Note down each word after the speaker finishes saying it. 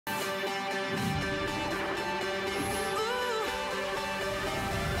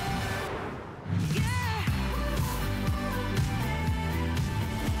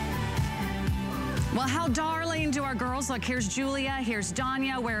Well, how darling do our girls look? Here's Julia, here's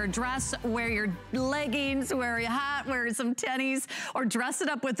Danya. Wear a dress, wear your leggings, wear your hat, wear some tennies, or dress it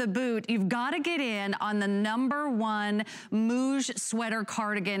up with a boot. You've got to get in on the #1 Mouge sweater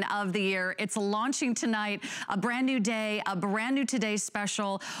cardigan of the year. It's launching tonight, a brand new day, a brand new Today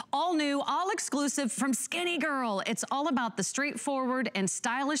special, all new, all exclusive from Skinnygirl. It's all about the straightforward and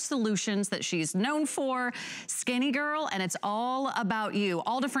stylish solutions that she's known for, Skinnygirl, and it's all about you.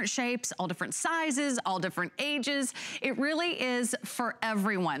 All different shapes, all different sizes, all different ages. It really is for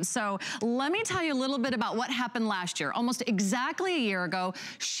everyone. So let me tell you a little bit about what happened last year. Almost exactly a year ago,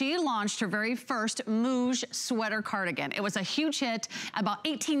 she launched her very first Mouge sweater cardigan. It was a huge hit. About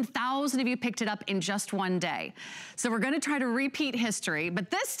 18,000 of you picked it up in just one day. So we're gonna try to repeat history, but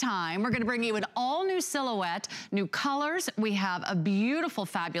this time we're gonna bring you an all new silhouette, new colors. We have a beautiful,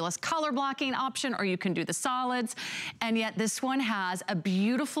 fabulous color blocking option, or you can do the solids. And yet this one has a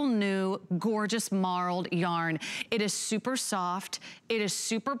beautiful new, gorgeous marled yarn. It is super soft. It is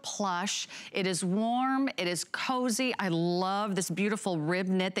super plush. It is warm. It is cozy. I love this beautiful rib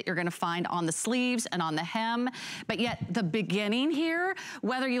knit that you're gonna find on the sleeves and on the hem. But yet the beginning here,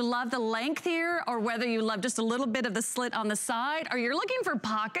 whether you love the length here or whether you love just a little bit of the slit on the side, or you're looking for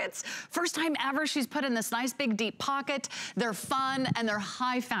pockets, first time ever she's put in this nice big deep pocket. They're fun and they're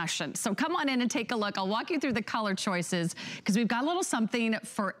high fashion. So come on in and take a look. I'll walk you through the color choices because we've got a little something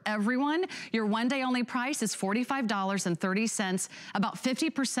for everyone. Your one-day only price is $45.30, about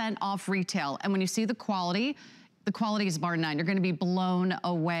 50% off retail. And when you see the quality is bar none. You're gonna be blown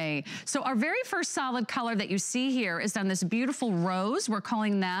away. So our very first solid color that you see here is done this beautiful rose. We're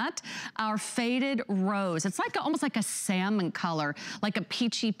calling that our faded rose. It's like almost like a salmon color, like a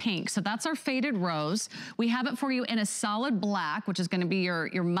peachy pink. So that's our faded rose. We have it for you in a solid black, which is gonna be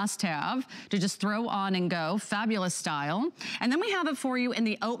your must-have to just throw on and go. Fabulous style. And then we have it for you in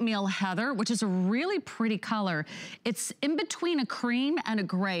the oatmeal heather, which is a really pretty color. It's in between a cream and a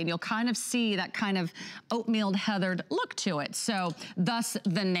gray. And you'll kind of see that kind of oatmeal heathered look to it. So thus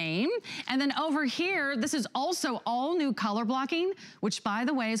the name. And then over here, this is also all new color blocking, which by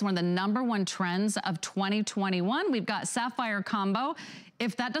the way is one of the #1 trends of 2021. We've got sapphire combo.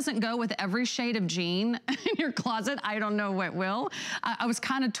 If that doesn't go with every shade of jean in your closet, I don't know what will. I was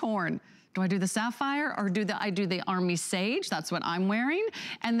kind of torn. Do I do the sapphire or I do the army sage? That's what I'm wearing.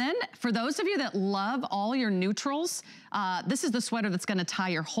 And then for those of you that love all your neutrals, this is the sweater that's gonna tie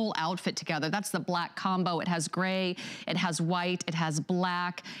your whole outfit together. That's the black combo. It has gray, it has white, it has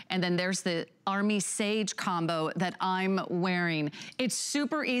black, and then there's the army sage combo that I'm wearing. It's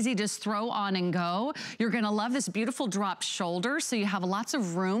super easy, just throw on and go. You're gonna love this beautiful drop shoulder, so you have lots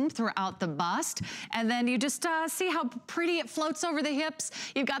of room throughout the bust. And then you just see how pretty it floats over the hips.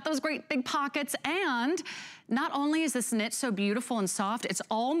 You've got those great big pockets, and not only is this knit so beautiful and soft, it's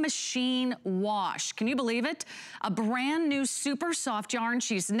all machine wash. Can you believe it? A brand new super soft yarn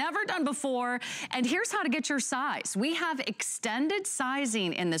she's never done before. And here's how to get your size. We have extended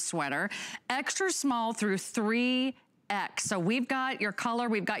sizing in this sweater, extra small through 3X. So we've got your color,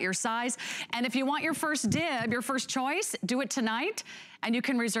 we've got your size. And if you want your first dib, your first choice, do it tonight. And you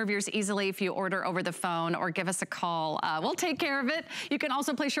can reserve yours easily if you order over the phone or give us a call. We'll take care of it. You can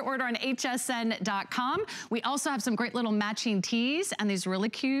also place your order on hsn.com. We also have some great little matching tees and these really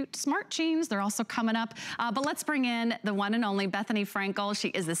cute smart jeans. They're also coming up. But let's bring in the one and only Bethenny Frankel. She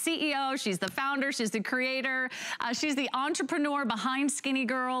is the CEO, she's the founder, she's the creator, she's the entrepreneur behind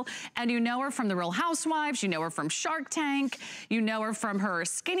Skinnygirl. And you know her from The Real Housewives, you know her from Shark Tank, you know her from her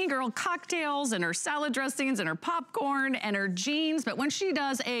Skinnygirl cocktails and her salad dressings and her popcorn and her jeans. But when she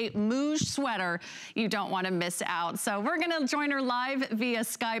does a Mouge sweater, you don't want to miss out. So we're going to join her live via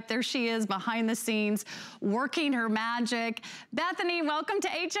Skype. There she is behind the scenes working her magic. Bethenny, welcome to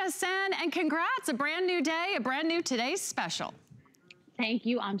HSN and congrats. A brand new day, a brand new Today's special. Thank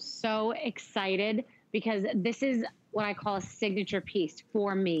you. I'm so excited because this is what I call a signature piece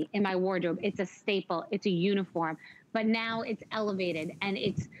for me in my wardrobe. It's a staple. It's a uniform. But now it's elevated and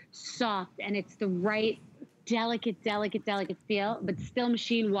it's soft and it's the right delicate feel, but still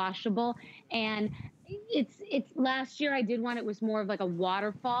machine washable. And it's last year I did one, it was more of like a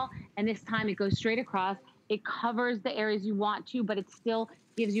waterfall, and this time it goes straight across. It covers the areas you want to, but it still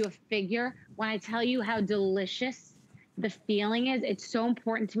gives you a figure. When I tell you how delicious the feeling is, it's so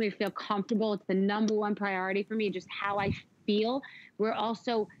important to me to feel comfortable. It's the #1 priority for me, just how I feel. We're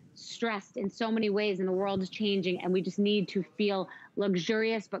also stressed in so many ways and the world is changing, and we just need to feel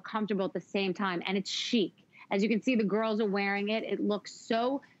luxurious but comfortable at the same time. And it's chic. As you can see, the girls are wearing it. It looks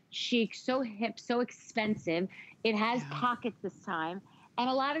so chic, so hip, so expensive. It has pockets this time. And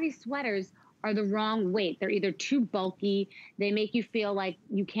a lot of these sweaters are the wrong weight. They're either too bulky, they make you feel like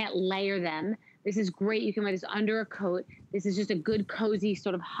you can't layer them. This is great. You can wear this under a coat. This is just a good, cozy,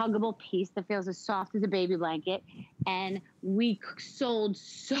 sort of huggable piece that feels as soft as a baby blanket. And we sold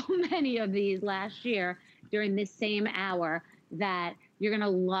so many of these last year during this same hour that you're gonna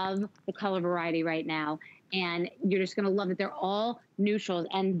love the color variety right now. And you're just gonna love that they're all neutrals.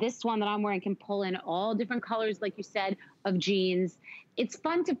 And this one that I'm wearing can pull in all different colors, like you said, of jeans. It's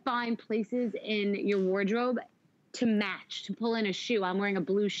fun to find places in your wardrobe to match, to pull in a shoe. I'm wearing a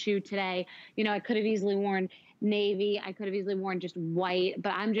blue shoe today. You know, I could have easily worn navy. I could have easily worn just white,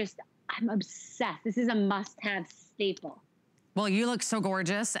 but I'm obsessed. This is a must-have staple. Well, you look so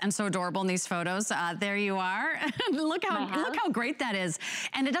gorgeous and so adorable in these photos. There you are. Look how great that is.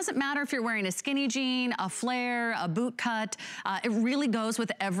 And it doesn't matter if you're wearing a skinny jean, a flare, a boot cut. It really goes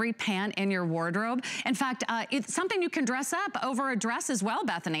with every pant in your wardrobe. In fact, it's something you can dress up over a dress as well,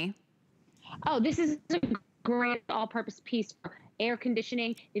 Bethenny. Oh, this is a great all-purpose piece for air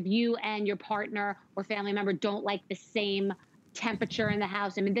conditioning. If you and your partner or family member don't like the same temperature in the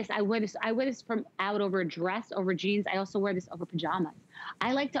house. I mean, I wear this from out over a dress, over jeans. I also wear this over pajamas.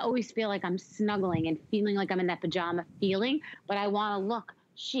 I like to always feel like I'm snuggling and feeling like I'm in that pajama feeling, but I want to look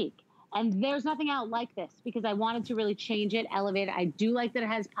chic. And there's nothing out like this because I wanted to really change it, elevate it. I do like that it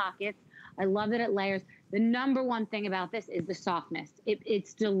has pockets. I love that it layers. The number one thing about this is the softness.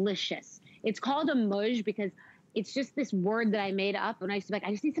 It's delicious. It's called a mouge because it's just this word that I made up when I used to be like,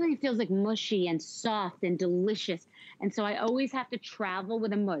 I just need something that feels like mushy and soft and delicious. And so I always have to travel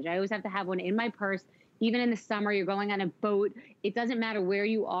with a mouge. I always have to have one in my purse. Even in the summer, you're going on a boat. It doesn't matter where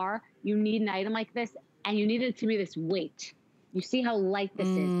you are. You need an item like this, and you need it to be this weight. You see how light this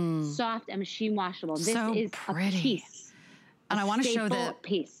is. Soft and machine washable. This is pretty. A piece. And I want to show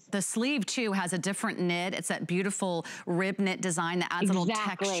piece. The sleeve too has a different knit. It's that beautiful rib knit design that adds a little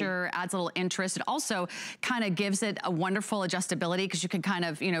texture, adds a little interest. It also kind of gives it a wonderful adjustability because you can kind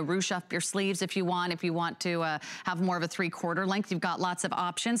of, you know, ruche up your sleeves if you want to have more of a 3/4 length. You've got lots of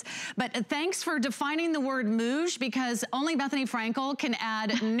options. But thanks for defining the word mouge because only Bethenny Frankel can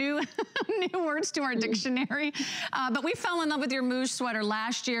add new words to our dictionary. But we fell in love with your mouge sweater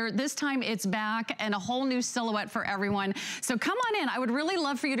last year. This time it's back and a whole new silhouette for everyone. So come on in. I would really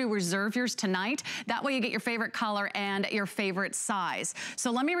love for you to reserve yours tonight. That way you get your favorite color and your favorite size.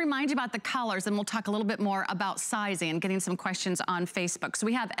 So let me remind you about the colors and we'll talk a little bit more about sizing and getting some questions on Facebook. So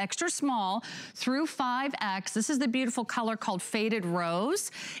we have extra small through 5X. This is the beautiful color called Faded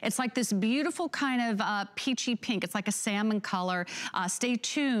Rose. It's like this beautiful kind of peachy pink. It's like a salmon color. Stay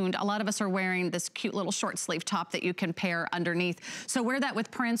tuned. A lot of us are wearing this cute little short sleeve top that you can pair underneath. So wear that with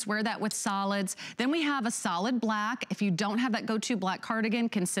prints, wear that with solids. Then we have a solid black. If you don't have that go-to black cardigan,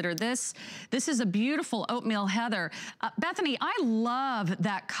 consider this. This is a beautiful oatmeal heather. Bethenny, I love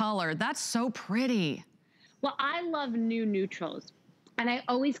that color. That's so pretty. Well, I love new neutrals. And I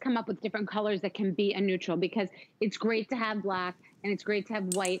always come up with different colors that can be a neutral because it's great to have black and it's great to have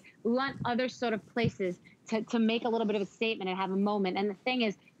white. We want other sort of places to make a little bit of a statement and have a moment. And the thing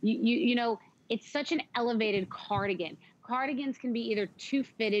is, you know, it's such an elevated cardigan. Cardigans can be either too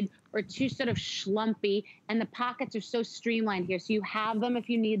fitted or too sort of schlumpy, and the pockets are so streamlined here. So you have them if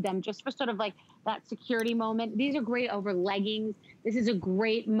you need them, just for sort of like that security moment. These are great over leggings. This is a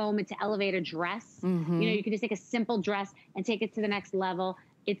great moment to elevate a dress. You know, you can just take a simple dress and take it to the next level.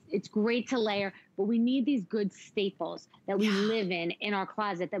 It's great to layer, but we need these good staples that we live in our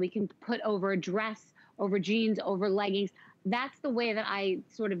closet that we can put over a dress, over jeans, over leggings. That's the way that I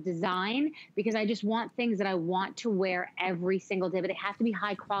sort of design because I just want things that I want to wear every single day, but they have to be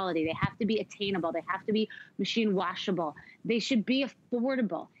high quality. They have to be attainable. They have to be machine washable. They should be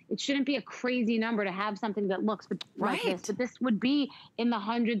affordable. It shouldn't be a crazy number to have something that looks like this, but this would be in the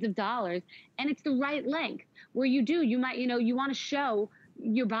hundreds of dollars. And it's the right length where you might, you know, you want to show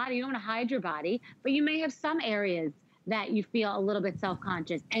your body, you don't want to hide your body, but you may have some areas that you feel a little bit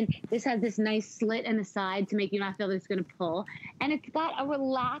self-conscious. And this has this nice slit in the side to make you not feel that it's going to pull. And it's got a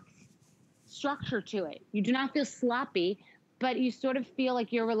relaxed structure to it. You do not feel sloppy, but you sort of feel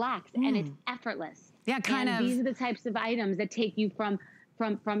like you're relaxed and it's effortless. Yeah, kind of. These are the types of items that take you from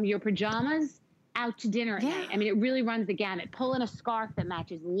your pajamas out to dinner at night. I mean, it really runs the gamut. Pull in a scarf that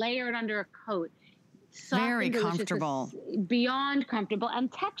matches, layer it under a coat. Soft very and delicious, comfortable. Beyond comfortable.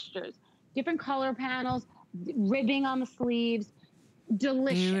 And textures, different color panels, ribbing on the sleeves,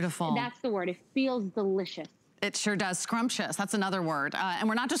 delicious. Beautiful. That's the word. It feels delicious. It sure does. Scrumptious, that's another word. And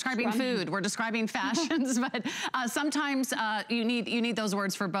we're not describing food, we're describing fashions, but sometimes you need those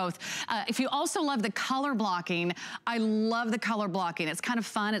words for both. If you also love the color blocking, I love the color blocking. It's kind of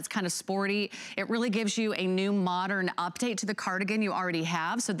fun, it's kind of sporty. It really gives you a new modern update to the cardigan you already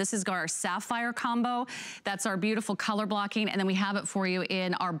have. So this is our sapphire combo. That's our beautiful color blocking. And then we have it for you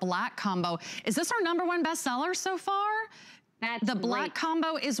in our black combo. Is this our #1 bestseller so far? The black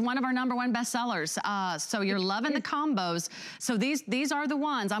combo is one of our #1 bestsellers. So you're loving the combos. So these are the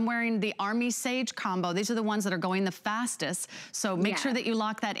ones. I'm wearing the Army Sage combo. These are the ones that are going the fastest. So make sure that you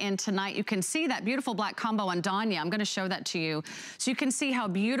lock that in tonight. You can see that beautiful black combo on Danya. I'm gonna show that to you. So you can see how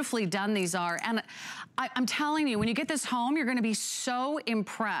beautifully done these are. And I'm telling you, when you get this home, you're gonna be so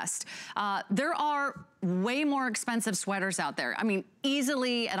impressed. There are way more expensive sweaters out there. I mean,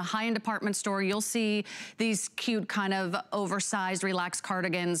 easily at a high-end department store, you'll see these cute kind of oversized, relaxed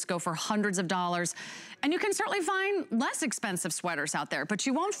cardigans go for hundreds of dollars. And you can certainly find less expensive sweaters out there, but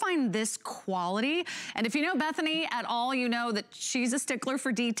you won't find this quality. And if you know Bethenny at all, you know that she's a stickler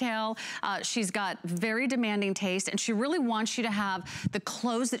for detail. She's got very demanding taste, and she really wants you to have the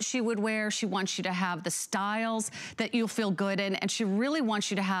clothes that she would wear. She wants you to have the styles that you'll feel good in, and she really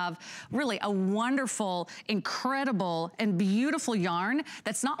wants you to have really a wonderful, incredible, and beautiful yarn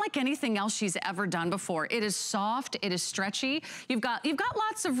that's not like anything else she's ever done before. It is soft, it is stretchy. You've got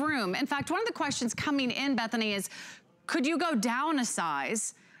lots of room. In fact, one of the questions coming in, Bethenny, is could you go down a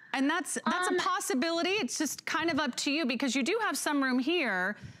size? And that's a possibility. It's just kind of up to you because you do have some room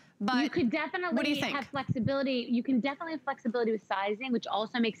here, but you could definitely have flexibility. You can definitely have flexibility with sizing, which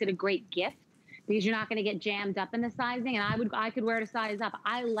also makes it a great gift because you're not going to get jammed up in the sizing. And I could wear it a size up.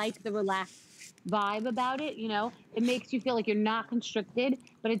 I like the relaxed vibe about it, you know. It makes you feel like you're not constricted,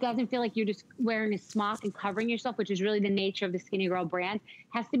 but it doesn't feel like you're just wearing a smock and covering yourself, which is really the nature of the Skinnygirl brand.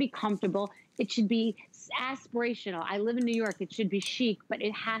 It has to be comfortable. It should be aspirational. I live in New York. It should be chic, but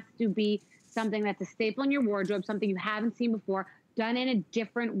it has to be something that's a staple in your wardrobe, something you haven't seen before, done in a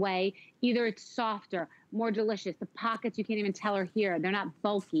different way. Either it's softer, more delicious. The pockets, you can't even tell are here. They're not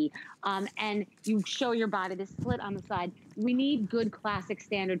bulky. And you show your body, the slit on the side. We need good classic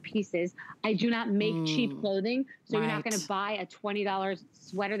standard pieces. I do not make cheap clothing, so you're not going to buy a $20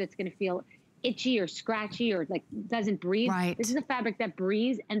 sweater that's going to feel itchy or scratchy or like doesn't breathe. This is a fabric that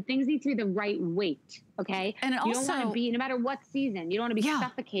breathes, and things need to be the right weight, okay? And you don't want to be, no matter what season, you don't want to be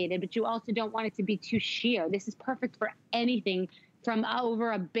suffocated, but you also don't want it to be too sheer. This is perfect for anything from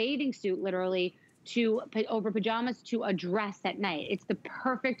over a bathing suit, literally, to over pajamas to a dress at night. It's the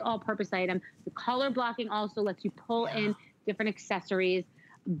perfect all-purpose item. The color blocking also lets you pull in different accessories,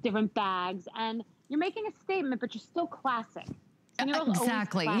 different bags, and you're making a statement, but you're still classic.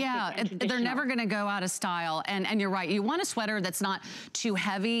 Exactly, they're never gonna go out of style, and you're right. You want a sweater that's not too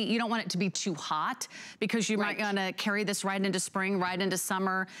heavy. You don't want it to be too hot because you might wanna carry this right into spring, right into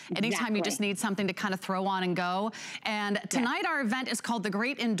summer. Anytime you just need something to kind of throw on and go. And tonight our event is called The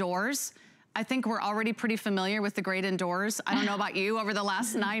Great Indoors. I think we're already pretty familiar with the great indoors. I don't know about you over the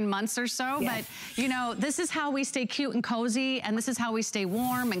last 9 months or so, but you know, this is how we stay cute and cozy, and this is how we stay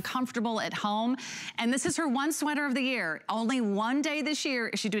warm and comfortable at home. And this is her one sweater of the year. Only one day this year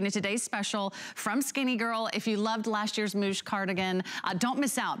is she doing a today's special from Skinnygirl. If you loved last year's Mouche cardigan, don't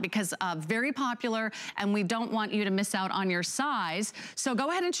miss out because very popular, and we don't want you to miss out on your size. So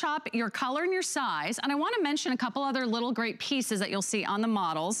go ahead and shop your color and your size. And I want to mention a couple other little great pieces that you'll see on the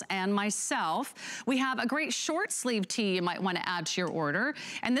models and myself. We have a great short sleeve tee you might want to add to your order.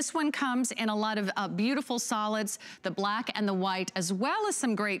 And this one comes in a lot of beautiful solids, the black and the white, as well as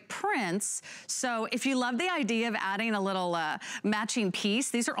some great prints. So if you love the idea of adding a little matching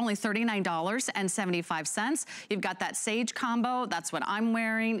piece, these are only $39.75. You've got that sage combo. That's what I'm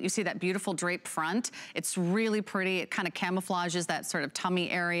wearing. You see that beautiful drape front. It's really pretty. It kind of camouflages that sort of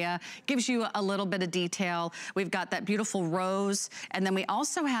tummy area, gives you a little bit of detail. We've got that beautiful rose. And then we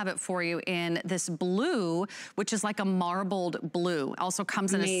also have it for you in this blue, which is like a marbled blue. Also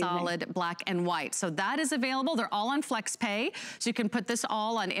comes in a solid black and white. So that is available. They're all on FlexPay. So you can put this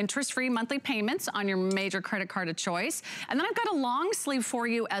all on interest-free monthly payments on your major credit card of choice. And then I've got a long sleeve for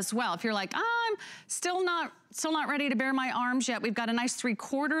you as well. If you're like, I'm still not ready to bare my arms yet, we've got a nice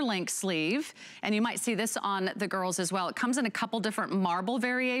 3/4 length sleeve, and you might see this on the girls as well. It comes in a couple different marble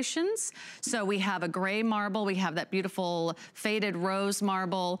variations. So we have a gray marble, we have that beautiful faded rose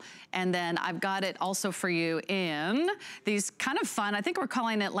marble, and then I've got it also for you in these kind of fun, I think we're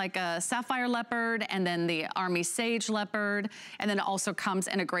calling it like a sapphire leopard, and then the Army Sage leopard, and then it also comes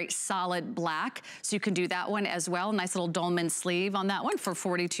in a great solid black. So you can do that one as well. Nice little dolman sleeve on that one for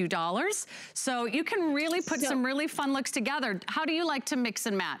 $42. So you can really put some really fun looks together. How do you like to mix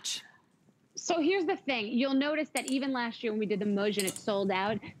and match? So here's the thing. You'll notice that even last year when we did the Moj and it sold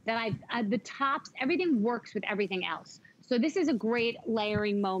out, that the tops, everything works with everything else. So this is a great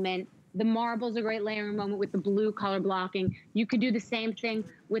layering moment. The marble's a great layering moment with the blue color blocking. You could do the same thing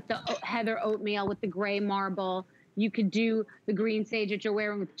with the heather oatmeal, with the gray marble. You could do the green sage that you're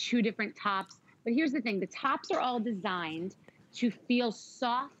wearing with 2 different tops. But here's the thing. The tops are all designed to feel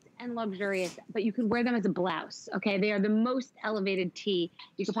soft and luxurious, but you can wear them as a blouse, okay? They are the most elevated tee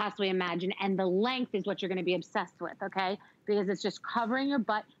you could possibly imagine, and the length is what you're gonna be obsessed with, okay? Because it's just covering your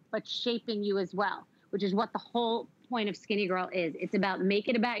butt, but shaping you as well, which is what the whole point of Skinnygirl is. It's about make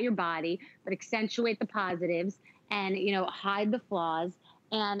it about your body, but accentuate the positives and, you know, hide the flaws,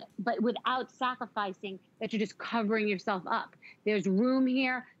 but without sacrificing that you're just covering yourself up. There's room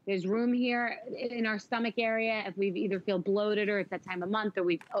here in our stomach area if we either feel bloated or it's that time of month or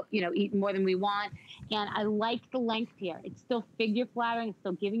we've, you know, eaten more than we want. And I like the length here. It's still figure flattering, it's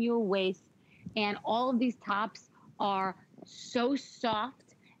still giving you a waist. And all of these tops are so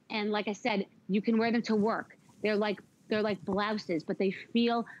soft. And like I said, you can wear them to work. They're like blouses, but they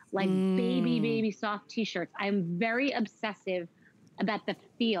feel like baby soft t-shirts. I'm very obsessive about the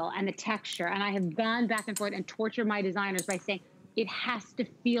feel and the texture. And I have gone back and forth and tortured my designers by saying, it has to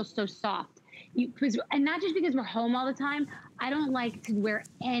feel so soft. And not just because we're home all the time. I don't like to wear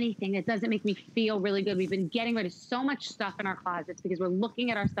anything that doesn't make me feel really good. We've been getting rid of so much stuff in our closets because we're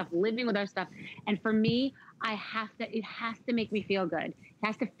looking at our stuff, living with our stuff. And for me, it has to make me feel good. It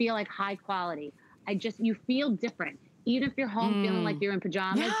has to feel like high quality. You feel different. Even if you're home feeling like you're in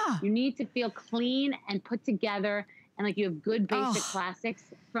pajamas, you need to feel clean and put together and like you have good basic classics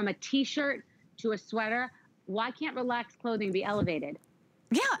from a t-shirt to a sweater. Why can't relaxed clothing be elevated?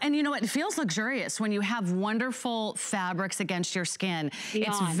 Yeah, and you know, it feels luxurious when you have wonderful fabrics against your skin. Beyond.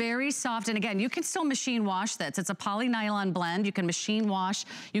 It's very soft, and again, you can still machine wash this. It's a poly-nylon blend. You can machine wash.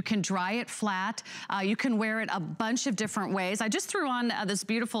 You can dry it flat. You can wear it a bunch of different ways. I just threw on this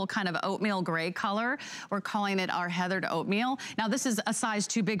beautiful kind of oatmeal gray color. We're calling it our heathered oatmeal. Now, this is a size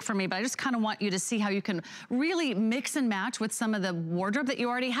too big for me, but I just kind of want you to see how you can really mix and match with some of the wardrobe that you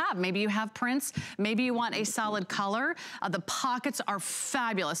already have. Maybe you have prints. Maybe you want a solid color. The pockets are fabulous.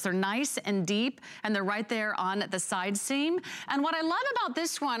 They're nice and deep, and they're right there on the side seam. And what I love about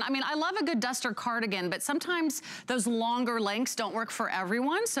this one, I mean, I love a good duster cardigan, but sometimes those longer lengths don't work for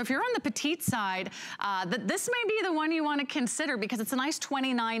everyone. So if you're on the petite side, this may be the one you want to consider because it's a nice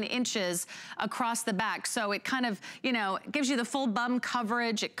 29 inches across the back. So it kind of, you know, gives you the full bum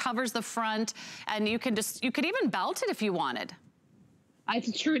coverage. It covers the front, and you could even belt it if you wanted.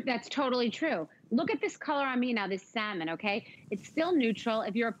 It's true. That's totally true. Look at this color on me now, this salmon, okay? It's still neutral.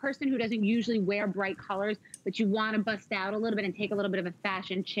 If you're a person who doesn't usually wear bright colors, but you want to bust out a little bit and take a little bit of a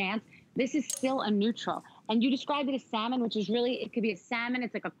fashion chance, this is still a neutral. And you described it as salmon, which is really, it could be a salmon.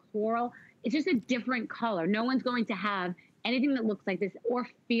 It's like a coral. It's just a different color. No one's going to have anything that looks like this or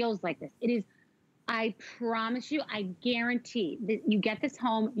feels like this. It is, I promise you, I guarantee that you get this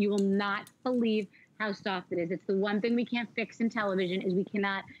home, you will not believe how soft it is. It's the one thing we can't fix in television is we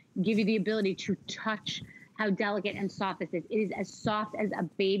cannot give you the ability to touch how delicate and soft this is. It is as soft as a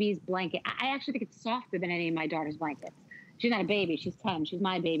baby's blanket. I actually think it's softer than any of my daughter's blankets. She's not a baby, she's 10, she's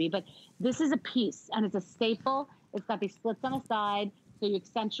my baby, but this is a piece and it's a staple. It's got these slits on the side, so you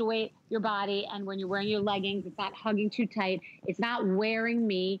accentuate your body, and when you're wearing your leggings, it's not hugging too tight. It's not wearing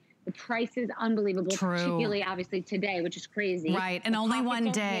me. The price is unbelievable, particularly obviously today, which is crazy. Right, and only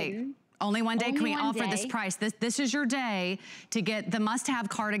one day. Hidden. Only one day can we offer this price. This is your day to get the must-have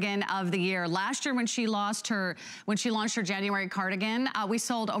cardigan of the year. Last year when she launched her January cardigan, we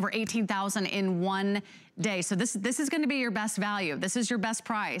sold over 18,000 in one day. So this is going to be your best value. This is your best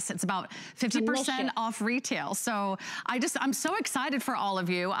price. It's about 50% off retail. So I'm so excited for all of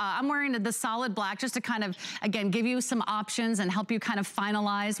you. I'm wearing the solid black just to kind of, again, give you some options and help you kind of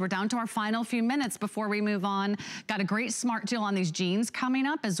finalize. We're down to our final few minutes before we move on. Got a great smart deal on these jeans coming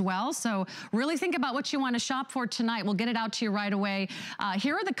up as well. So really think about what you want to shop for tonight. We'll get it out to you right away.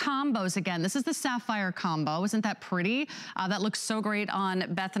 Here are the combos again. This is the sapphire combo. Isn't that pretty? That looks so great on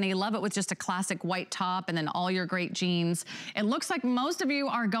Bethenny. Love it with just a classic white top and then all your great jeans. It looks like most of you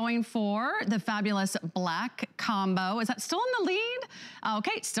are going for the fabulous black combo. Is that still in the lead?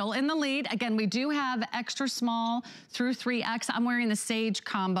 Okay, still in the lead. Again, we do have extra small through 3X. I'm wearing the sage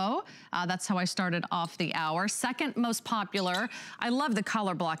combo. That's how I started off the hour. Second most popular. I love the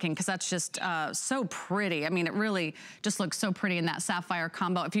color blocking because that's just so pretty. I mean, it really just looks so pretty in that sapphire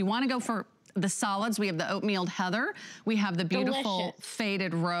combo. If you want to go for the solids. We have the oatmeal heather. We have the beautiful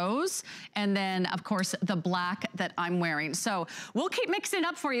faded rose. And then, of course, the black that I'm wearing. So we'll keep mixing it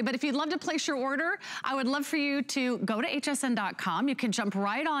up for you. But if you'd love to place your order, I would love for you to go to hsn.com. You can jump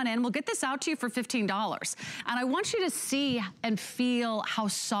right on in. We'll get this out to you for $15. And I want you to see and feel how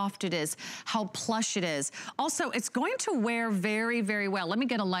soft it is, how plush it is. Also, it's going to wear very, very well. Let me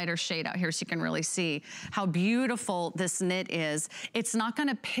get a lighter shade out here so you can really see how beautiful this knit is. It's not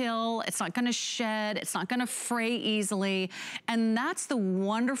gonna pill, it's not gonna shed, it's not gonna fray easily. And that's the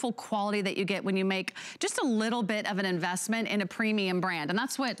wonderful quality that you get when you make just a little bit of an investment in a premium brand. And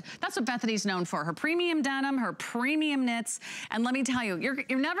that's what Bethenny's known for, her premium denim, her premium knits. And let me tell you,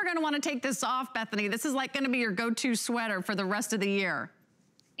 you're never gonna wanna take this off, Bethenny. This is like gonna be your go-to sweater for the rest of the year.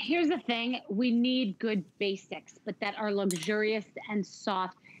 Here's the thing, we need good basics, but that are luxurious and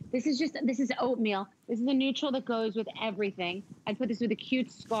soft. This is oatmeal. This is a neutral that goes with everything. I'd put this with a cute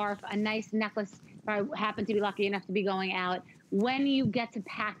scarf, a nice necklace if I happen to be lucky enough to be going out. When you get to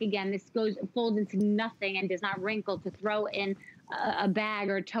pack again, this folds into nothing and does not wrinkle to throw in a bag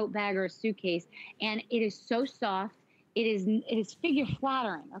or a tote bag or a suitcase. And it is so soft. It is figure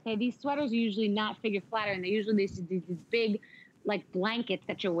flattering. Okay, these sweaters are usually not figure flattering. They're usually these big, like blankets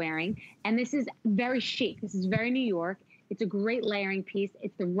that you're wearing. And this is very chic. This is very New York. It's a great layering piece.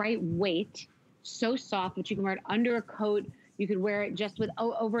 It's the right weight, so soft that you can wear it under a coat. You could wear it just with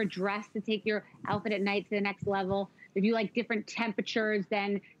over a dress to take your outfit at night to the next level. If you like different temperatures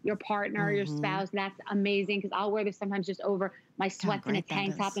than your partner or your spouse, that's amazing, because I'll wear this sometimes just over my sweats and a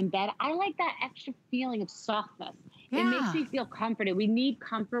tank top in bed. I like that extra feeling of softness. It makes me feel comforted. We need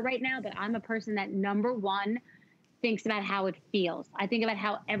comfort right now, but I'm a person that, number one, thinks about how it feels. I think about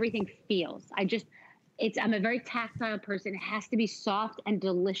how everything feels. I'm a very tactile person. It has to be soft and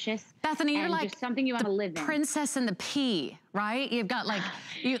delicious. Bethenny, you're like just something you want to live in. Princess and the Pea, right? You've got like,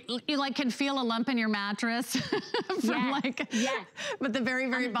 you like can feel a lump in your mattress from but the very,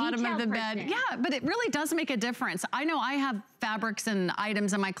 very bottom of the bed. Yeah, but it really does make a difference. I know I have fabrics and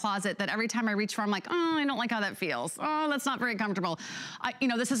items in my closet that every time I reach for, I'm like, oh, I don't like how that feels. Oh, that's not very comfortable. You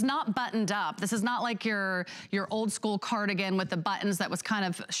know, this is not buttoned up. This is not like your old school cardigan with the buttons that was kind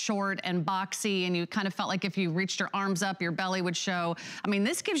of short and boxy, and you kind of felt like if you reached your arms up, your belly would show. I mean,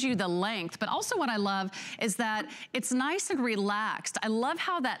 this gives you the length, but also what I love is that it's nice and relaxed. I love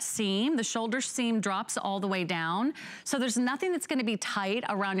how that seam, the shoulder seam, drops all the way down. So there's nothing that's gonna be tight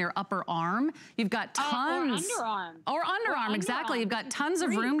around your upper arm. You've got tons. Or underarm. Or underarm, exactly. You've got tons of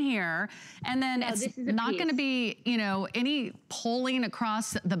room here. And then it's not gonna be, you know, any pulling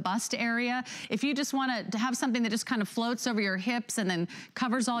across the bust area. If you just wanna have something that just kind of floats over your hips and then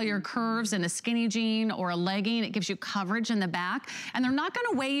covers all your curves in a skinny jean or a legging, it gives you coverage in the back. And they're not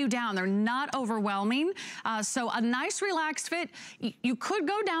gonna weigh you down. They're not overwhelming. So a nice relaxed fit. You could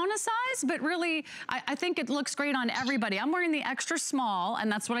go down a size, but really, I think it looks great on everybody. I'm wearing the extra small,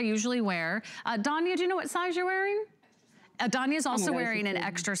 and that's what I usually wear. Danya, do you know what size you're wearing? Danya's also wearing an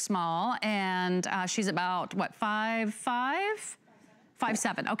extra small, and she's about, what, 5'5"?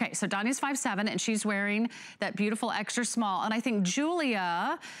 5'7". Okay, so Donnie's 5'7", and she's wearing that beautiful extra small. And I think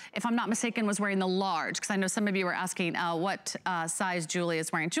Julia, if I'm not mistaken, was wearing the large, because I know some of you were asking what size Julia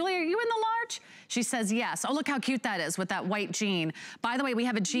is wearing. Julia, are you in the large? She says yes. Oh, look how cute that is with that white jean. By the way, we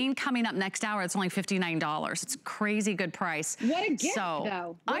have a jean coming up next hour. It's only $59. It's a crazy good price. What a gift,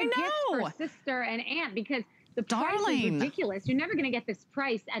 though. What a gift for sister and aunt, because the price is ridiculous. You're never gonna get this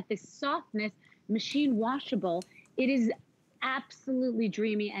price at this softness, machine washable. It is absolutely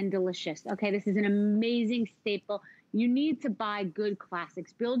dreamy and delicious. Okay, this is an amazing staple. You need to buy good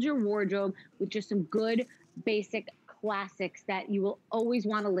classics. Build your wardrobe with just some good basic classics that you will always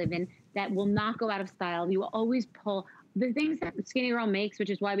want to live in, that will not go out of style. You will always pull the things that Skinnygirl makes, which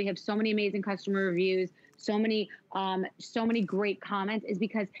is why we have so many amazing customer reviews, so many great comments, is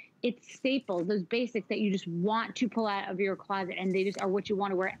because it's staples, those basics that you just want to pull out of your closet, and they just are what you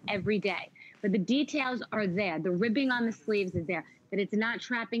want to wear every day. But the details are there. The ribbing on the sleeves is there. That it's not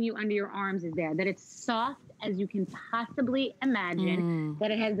trapping you under your arms is there. That it's soft as you can possibly imagine.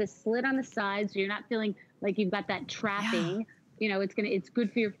 That it has the slit on the side, so you're not feeling like you've got that trapping. You know, it's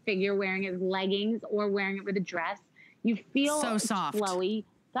good for your figure, wearing it with leggings or wearing it with a dress. You feel so soft, flowy.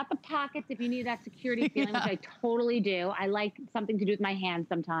 Got the pockets if you need that security feeling, which I totally do. I like something to do with my hands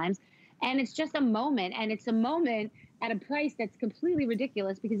sometimes. And it's just a moment, and it's a moment at a price that's completely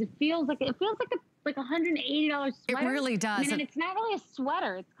ridiculous, because it feels like a $180 sweater. It really does. I mean, and it's not really a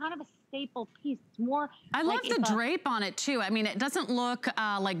sweater. It's kind of a staple piece. It's more I like love the drape on it too. I mean, it doesn't look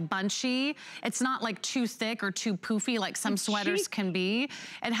like bunchy. It's not like too thick or too poofy like some sweaters can be.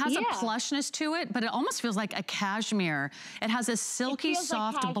 It has a plushness to it, but it almost feels like a cashmere. It has a silky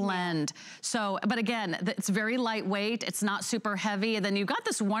soft blend. So, but again, it's very lightweight. It's not super heavy. And then you've got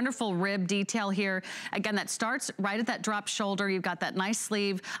this wonderful rib detail here. Again, that starts right at that drop shoulder. You've got that nice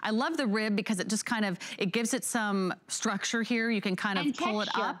sleeve. I love the rib because it just kind of, it gives it some structure here. You can kind of pull it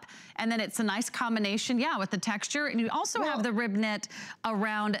up. And then it's a nice combination, with the texture. And you also have the rib knit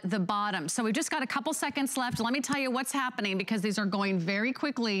around the bottom. So we've just got a couple seconds left. Let me tell you what's happening because these are going very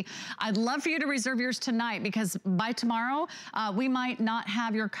quickly. I'd love for you to reserve yours tonight because by tomorrow, we might not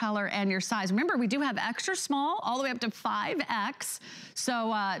have your color and your size. Remember, we do have extra small all the way up to 5X.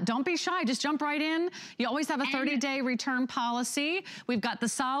 So don't be shy, just jump right in. You always have a 30-day return policy. We've got the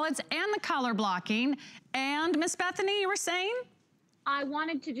solids and the color blocking. And Miss Bethenny, you were saying? I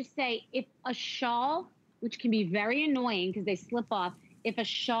wanted to just say, if a shawl, which can be very annoying because they slip off, if a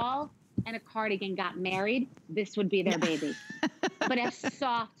shawl and a cardigan got married, this would be their baby. But a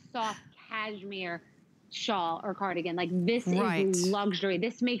soft, soft cashmere shawl or cardigan, like this is luxury.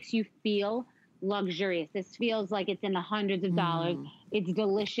 This makes you feel luxurious. This feels like it's in the hundreds of dollars. It's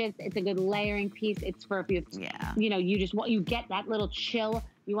delicious. It's a good layering piece. It's for if you know, you just want, you get that little chill.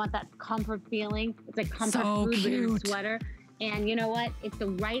 You want that comfort feeling. It's like comfort food with your sweater. And you know what? It's the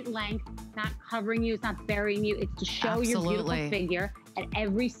right length. It's not covering you. It's not burying you. It's to show your beautiful figure at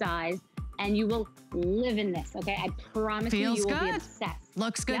every size. And you will live in this, okay? I promise you will be obsessed.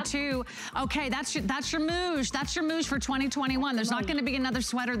 Looks good too. Okay, that's your mouge. That's your mouge for 2021. There's not gonna be another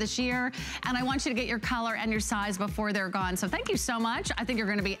sweater this year. And I want you to get your color and your size before they're gone. So thank you so much. I think you're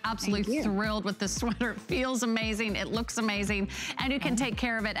gonna be absolutely thrilled with this sweater. It feels amazing, it looks amazing, and you can take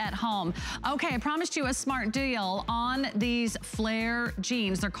care of it at home. Okay, I promised you a smart deal on these flare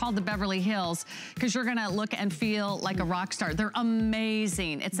jeans. They're called the Beverly Hills because you're gonna look and feel like a rock star. They're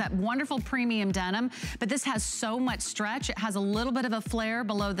amazing. It's that wonderful premium denim, but this has so much stretch. It has a little bit of a flare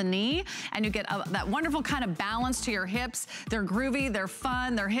below the knee, and you get that wonderful kind of balance to your hips. They're groovy, they're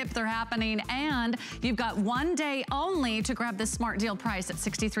fun, they're hip, they're happening, and you've got one day only to grab this smart deal price at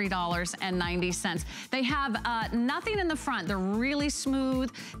 $63.90. They have nothing in the front. They're really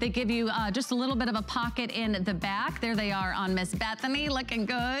smooth. They give you just a little bit of a pocket in the back. There they are on Miss Bethenny, looking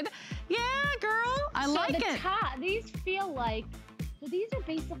good. Yeah, girl, I like it. Top, these feel like, so these are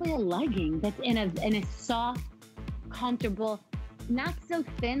basically a legging that's in a soft, comfortable, not so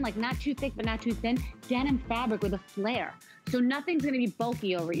thin, like not too thick, but not too thin, denim fabric with a flare. So nothing's gonna be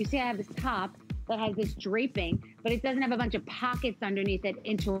bulky over it. You see I have this top that has this draping, but it doesn't have a bunch of pockets underneath it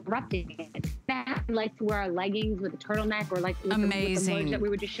interrupting it. I like to wear our leggings with a turtleneck or like with the merge that we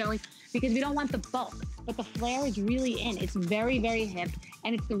were just showing because we don't want the bulk, but the flare is really in. It's very, very hip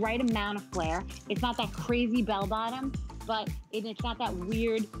and it's the right amount of flare. It's not that crazy bell bottom, but it's not that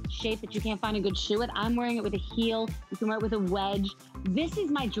weird shape that you can't find a good shoe with. I'm wearing it with a heel. You can wear it with a wedge. This is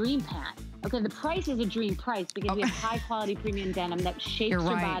my dream pant. Okay, the price is a dream price because we have high quality premium denim that shapes your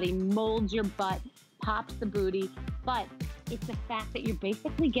body, molds your butt, pops the booty. But it's the fact that you're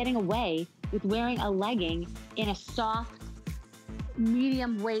basically getting away with wearing a legging in a soft,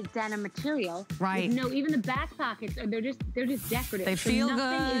 medium weight denim material. Right. No, even the back pockets, they're just decorative. They feel good.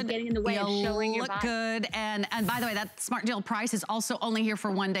 Nothing is getting in the way of showing your body. Look good. And by the way, that smart deal price is also only here for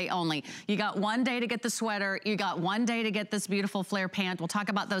one day only. You got one day to get the sweater. You got one day to get this beautiful flare pant. We'll talk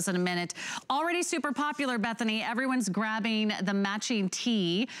about those in a minute. Already super popular, Bethenny. Everyone's grabbing the matching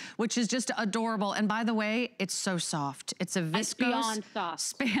tee, which is just adorable. And by the way, it's so soft. It's a viscose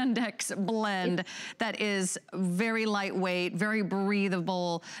spandex blend that is very lightweight, very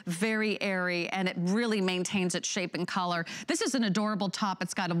breathable, very airy, and it really maintains its shape and color. This is an adorable top.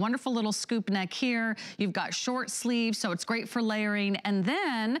 It's got a wonderful little scoop neck here. You've got short sleeves, so it's great for layering. And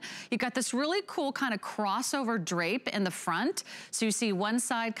then you've got this really cool kind of crossover drape in the front. So you see one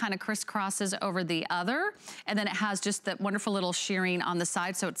side kind of crisscrosses over the other, and then it has just that wonderful little shearing on the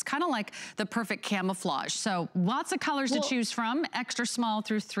side. So it's kind of like the perfect camouflage. So lots of colors to choose from, extra small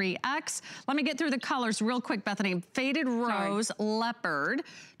through 3X. Let me get through the colors real quick, Bethenny. Faded rose, leopard,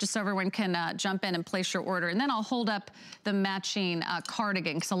 just so everyone can jump in and place your order. And then I'll hold up the matching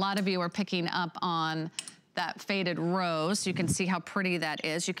cardigan, because a lot of you are picking up on that faded rose. So you can see how pretty that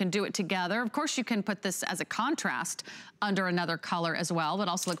is. You can do it together. Of course, you can put this as a contrast under another color as well, but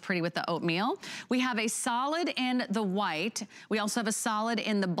also look pretty with the oatmeal. We have a solid in the white. We also have a solid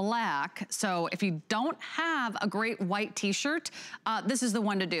in the black. So if you don't have a great white t-shirt, this is the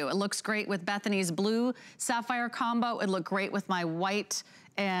one to do. It looks great with Bethenny's blue sapphire combo. It looked great with my white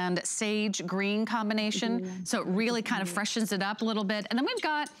and sage green combination. So it really kind of freshens it up a little bit. And then we've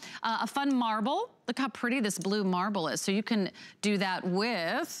got a fun marble. Look how pretty this blue marble is. So you can do that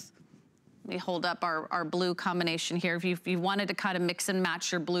with, let me hold up our blue combination here. If you wanted to kind of mix and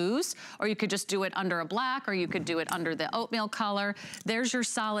match your blues, or you could just do it under a black, or you could do it under the oatmeal color. There's your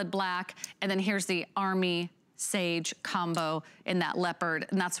solid black. And then here's the Army Sage combo in that leopard,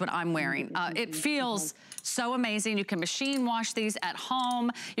 and that's what I'm wearing. It feels so amazing. You can machine wash these at home.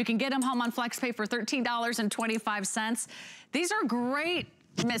 You can get them home on FlexPay for $13.25. These are great,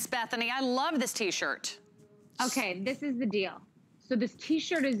 Miss Bethenny. I love this t-shirt. Okay, this is the deal. So this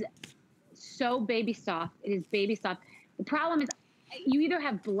t-shirt is so baby soft. It is baby soft. The problem is you either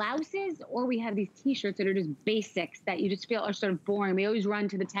have blouses or we have these t-shirts that are just basics that you just feel are sort of boring. We always run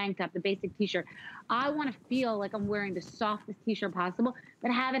to the tank top, the basic t-shirt. I want to feel like I'm wearing the softest t-shirt possible, but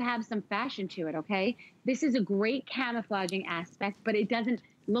have it have some fashion to it, okay? This is a great camouflaging aspect, but it doesn't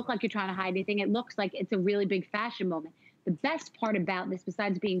look like you're trying to hide anything. It looks like it's a really big fashion moment. The best part about this,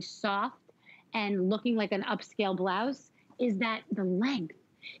 besides being soft and looking like an upscale blouse, is that the length.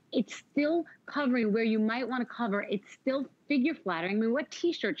 It's still covering where you might want to cover. It's still figure flattering. I mean, what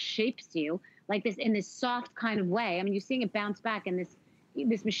t-shirt shapes you like this in this soft kind of way? I mean, you're seeing it bounce back in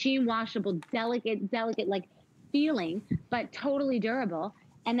this machine washable, delicate like feeling, but totally durable.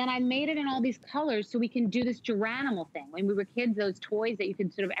 And then I made it in all these colors so we can do this geranimal thing. When we were kids, those toys that you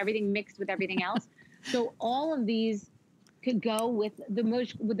could sort of everything mixed with everything else. So all of these could go with the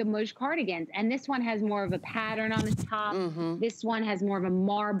Moj cardigans. And this one has more of a pattern on the top. This one has more of a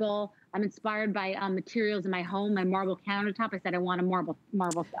marble. I'm inspired by materials in my home, my marble countertop. I said I want a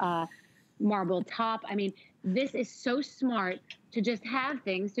marble top. I mean, this is so smart to just have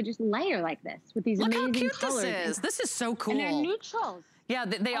things to just layer like this with these amazing colors. Look how cute this is. This is so cool. And they're neutrals. Yeah,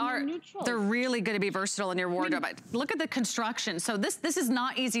 they are. They're really going to be versatile in your wardrobe. Look at the construction. So this is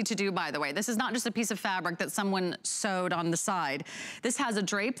not easy to do, by the way. This is not just a piece of fabric that someone sewed on the side. This has a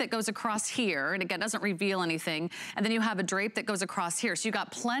drape that goes across here, and again, doesn't reveal anything. And then you have a drape that goes across here. So you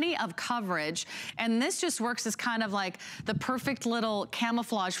got plenty of coverage. And this just works as kind of like the perfect little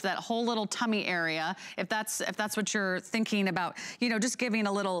camouflage for that whole little tummy area. If that's what you're thinking about, you know, just giving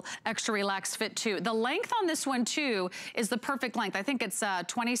a little extra relaxed fit too. The length on this one too is the perfect length. I think it's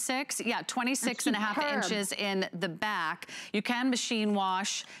 26 and a half inches in the back. You can machine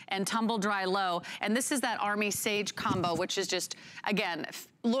wash and tumble dry low. And this is that Army Sage combo, which is just, again,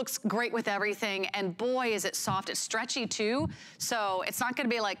 looks great with everything. And boy, is it soft. It's stretchy too. So it's not gonna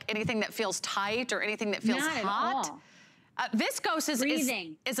be like anything that feels tight or anything that feels hot. Viscose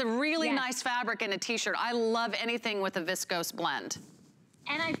is a really nice fabric in a t-shirt. I love anything with a viscose blend.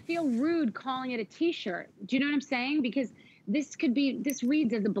 And I feel rude calling it a t-shirt. Do you know what I'm saying? Because this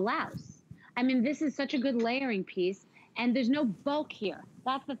reads as a blouse. I mean, this is such a good layering piece, and there's no bulk here.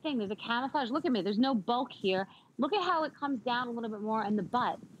 That's the thing. There's a camouflage. Look at me. There's no bulk here. Look at how it comes down a little bit more in the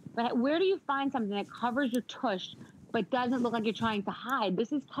butt. But where do you find something that covers your tush but doesn't look like you're trying to hide?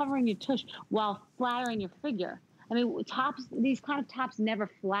 This is covering your tush while flattering your figure. I mean, these kind of tops never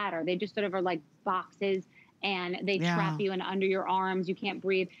flatter. They just sort of are like boxes, and they trap you in under your arms. You can't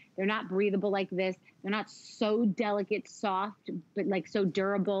breathe. They're not breathable like this. They're not so delicate, soft, but like so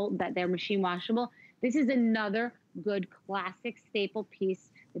durable that they're machine washable. This is another good classic staple piece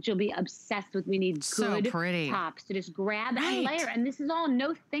that you'll be obsessed with. We need good tops to just grab and layer. And this is all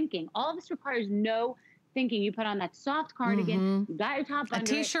no thinking. All of this requires no thinking. You put on that soft cardigan, you got your top under it,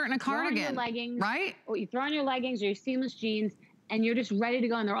 a t-shirt and a cardigan, leggings, right? Or you throw on your leggings or your seamless jeans, and you're just ready to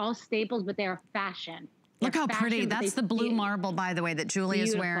go. And they're all staples, but they are fashion. Look how pretty. That's the blue marble, by the way, that Julie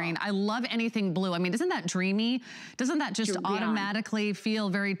is wearing. I love anything blue. I mean, isn't that dreamy? Doesn't that just automatically feel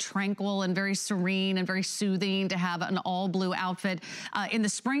very tranquil and very serene and very soothing to have an all blue outfit? In the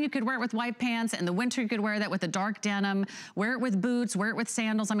spring, you could wear it with white pants. In the winter, you could wear that with a dark denim. Wear it with boots, wear it with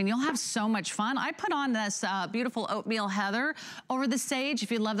sandals. I mean, you'll have so much fun. I put on this beautiful oatmeal heather over the sage.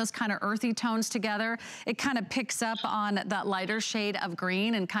 If you love those kind of earthy tones together, it kind of picks up on that lighter shade of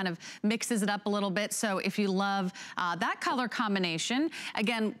green and kind of mixes it up a little bit. So if you love that color combination,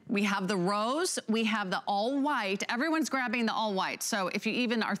 again, we have the rose, we have the all white. Everyone's grabbing the all white. So if you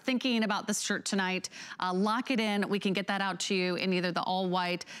even are thinking about this shirt tonight, lock it in. We can get that out to you in either the all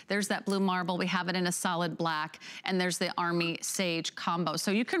white. There's that blue marble. We have it in a solid black. And there's the Army Sage combo.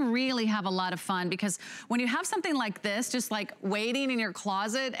 So you can really have a lot of fun, because when you have something like this, just like waiting in your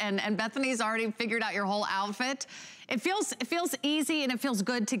closet, and Bethenny's already figured out your whole outfit, It feels easy and it feels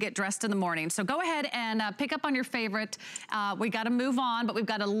good to get dressed in the morning. So go ahead and pick up on your favorite. We got to move on, but we've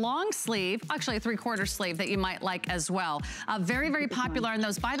got a long sleeve, actually a 3/4 sleeve that you might like as well. Very, very popular in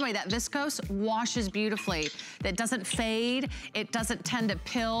those. By the way, that viscose washes beautifully. That doesn't fade. It doesn't tend to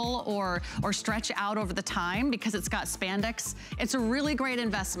pill or stretch out over the time because it's got spandex. It's a really great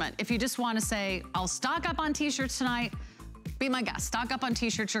investment. If you just want to say, I'll stock up on t-shirts tonight, be my guest. Stock up on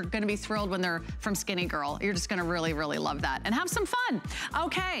t-shirts. You're gonna be thrilled when they're from Skinnygirl. You're just gonna really, really love that. And have some fun.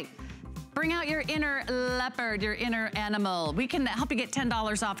 Okay. Bring out your inner leopard, your inner animal. We can help you get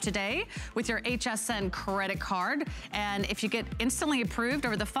 $10 off today with your HSN credit card. And if you get instantly approved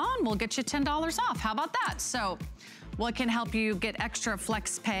over the phone, we'll get you $10 off. How about that? So, well, it can help you get extra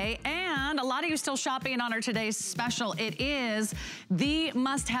flex pay. And a lot of you still shopping on our today's special. It is the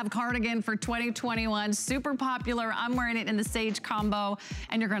must-have cardigan for 2021. Super popular. I'm wearing it in the sage combo,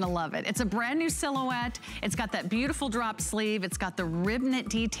 and you're gonna love it. It's a brand new silhouette. It's got that beautiful drop sleeve. It's got the rib knit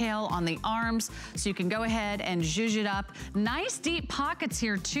detail on the arms, so you can go ahead and zhuzh it up. Nice deep pockets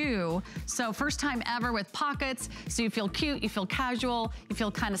here too. So first time ever with pockets, so you feel cute, you feel casual, you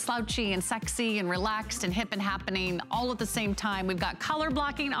feel kind of slouchy and sexy and relaxed and hip and happening all at the same time. We've got color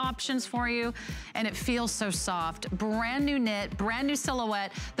blocking options for you, and it feels so soft. Brand new knit, brand new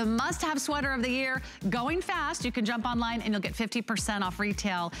silhouette, the must-have sweater of the year. Going fast. You can jump online and you'll get 50% off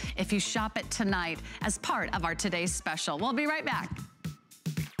retail if you shop it tonight as part of our today's special. We'll be right back.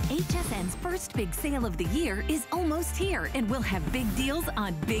 HSN's first big sale of the year is almost here, and we'll have big deals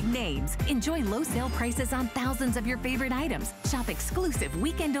on big names. Enjoy low sale prices on thousands of your favorite items. Shop exclusive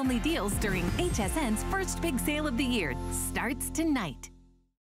weekend-only deals during HSN's first big sale of the year. Starts tonight.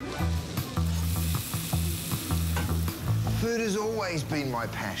 Food has always been my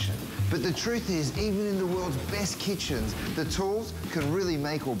passion, but the truth is, even in the world's best kitchens, the tools can really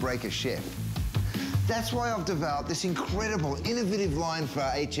make or break a chef. That's why I've developed this incredible, innovative line for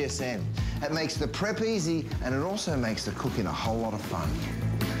HSN. It makes the prep easy, and it also makes the cooking a whole lot of fun.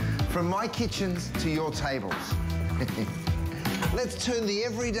 From my kitchens to your tables. Let's turn the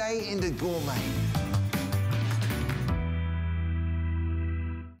everyday into gourmet.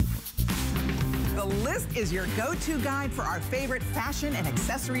 The list is your go-to guide for our favorite fashion and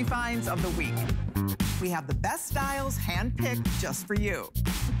accessory finds of the week. We have the best styles hand-picked just for you.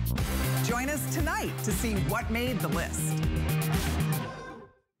 Join us tonight to see what made the list.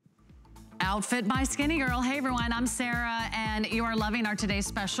 Outfit by Skinnygirl. Hey everyone, I'm Sarah, and you are loving our today's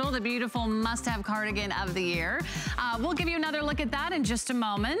special, the beautiful must-have cardigan of the year. We'll give you another look at that in just a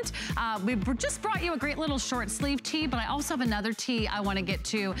moment. We just brought you a great little short sleeve tee, but I also have another tee I want to get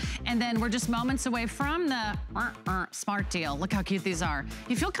to, and then we're just moments away from the smart deal. Look how cute these are.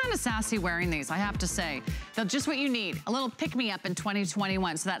 You feel kind of sassy wearing these, I have to say. They're just what you need, a little pick-me-up in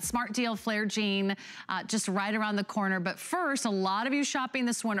 2021. So that smart deal flare jean, just right around the corner. But first, a lot of you shopping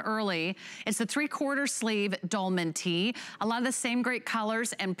this one early. It's the 3/4 sleeve dolman tee. A lot of the same great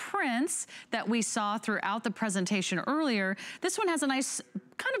colors and prints that we saw throughout the presentation earlier. This one has a nice,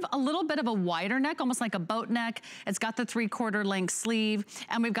 kind of a little bit of a wider neck, almost like a boat neck. It's got the 3/4 length sleeve,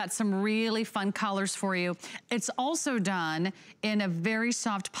 and we've got some really fun colors for you. It's also done in a very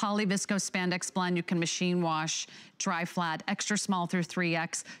soft poly viscose spandex blend. You can machine wash, dry flat, extra small through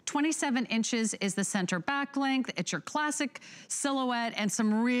 3X. 27 inches is the center back length. It's your classic silhouette and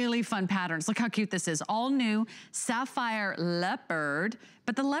some really fun patterns. Look how cute this is. All new sapphire leopard,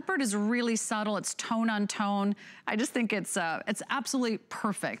 but the leopard is really subtle. It's tone on tone. I just think it's absolutely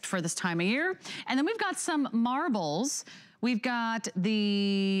perfect for this time of year. And then we've got some marbles. We've got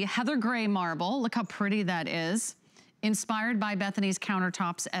the heather gray marble. Look how pretty that is. Inspired by Bethenny's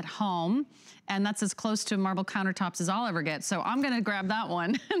countertops at home. And that's as close to marble countertops as I'll ever get. So I'm gonna grab that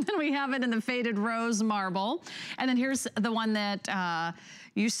one. And then we have it in the faded rose marble. And then here's the one that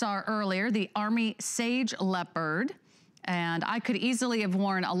you saw earlier, the Army Sage Leopard. And I could easily have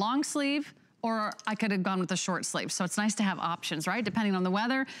worn a long sleeve, or I could have gone with a short sleeve. So it's nice to have options, right? Depending on the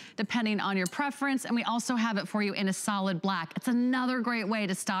weather, depending on your preference. And we also have it for you in a solid black. It's another great way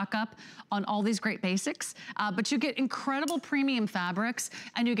to stock up on all these great basics. But you get incredible premium fabrics,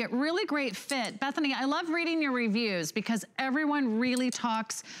 and you get really great fit. Bethenny, I love reading your reviews because everyone really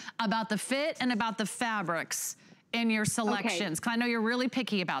talks about the fit and about the fabrics in your selections. Okay. 'Cause I know you're really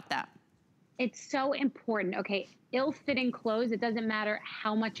picky about that. It's so important. Okay, ill-fitting clothes, it doesn't matter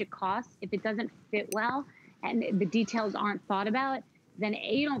how much it costs. If it doesn't fit well and the details aren't thought about, then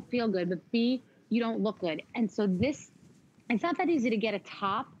A, you don't feel good, but B, you don't look good. And so this, it's not that easy to get a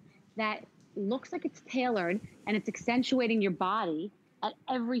top that looks like it's tailored and it's accentuating your body at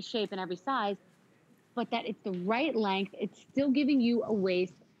every shape and every size, but that it's the right length. It's still giving you a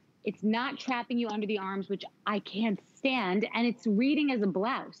waist It's not trapping you under the arms, which I can't stand. And it's reading as a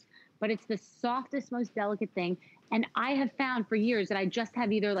blouse, but it's the softest, most delicate thing. And I have found for years that I just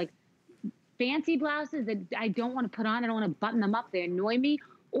have either like fancy blouses that I don't want to put on. I don't want to button them up. They annoy me.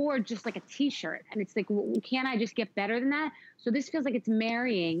 Or just like a t-shirt. And it's like, well, can't I just get better than that? So this feels like it's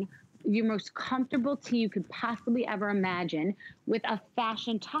marrying your most comfortable tee you could possibly ever imagine with a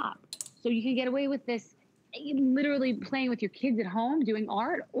fashion top. So you can get away with this literally playing with your kids at home, doing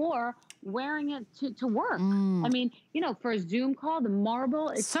art, or wearing it to work. I mean, you know, for a Zoom call, the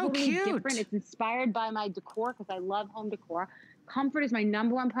marble is so totally different. It's inspired by my decor because I love home decor. Comfort is my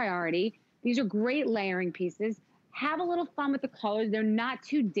 #1 priority. These are great layering pieces. Have a little fun with the colors. They're not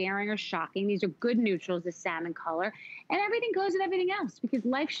too daring or shocking. These are good neutrals, the salmon color. And everything goes with everything else because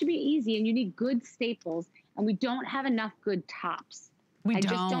life should be easy and you need good staples. And we don't have enough good tops. I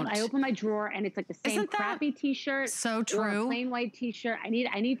just don't. I open my drawer and it's like the same crappy t-shirt. So true. Or a plain white t-shirt. I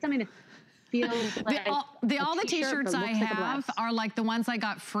need something that feels like all the t-shirts I have are like the ones I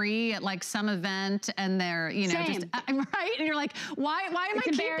got free at like some event, and they're, you know, just right. And you're like, why am I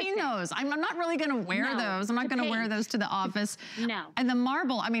keeping those? I'm not really going to wear those. I'm not going to wear those to the office. No. And the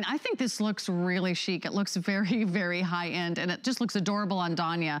marble, I mean, I think this looks really chic. It looks very, very high end, and it just looks adorable on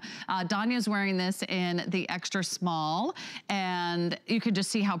Danya. Danya's wearing this in the extra small, and you could just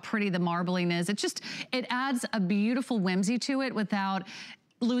see how pretty the marbling is. It adds a beautiful whimsy to it without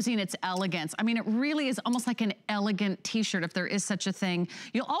losing its elegance. I mean, it really is almost like an elegant t-shirt, if there is such a thing.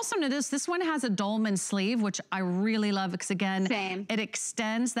 You'll also notice this one has a dolman sleeve, which I really love because, again, it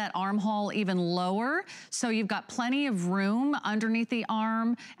extends that armhole even lower. So you've got plenty of room underneath the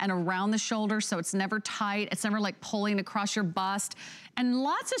arm and around the shoulder, so it's never tight. It's never like pulling across your bust. And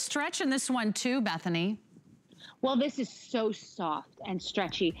lots of stretch in this one too, Bethenny. Well, this is so soft and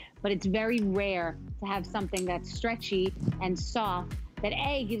stretchy, but it's very rare to have something that's stretchy and soft that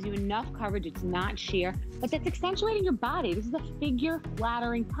A, gives you enough coverage, it's not sheer, but that's accentuating your body. This is a figure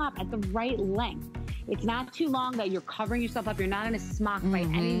flattering top at the right length. It's not too long that you're covering yourself up. You're not in a smock by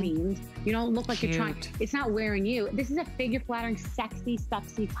any means. You don't look like you're trying. It's not wearing you. This is a figure flattering, sexy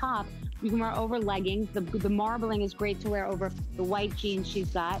top. You can wear over leggings. The marbling is great to wear over the white jeans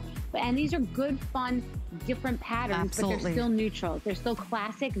she's got. And these are good, fun, different patterns, but they're still neutrals. They're still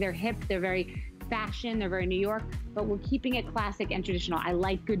classic. They're hip. They're very fashion. They're very New York, but we're keeping it classic and traditional. I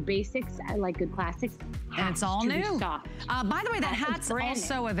like good basics. I like good classics. And it's all new. By the way, that hat's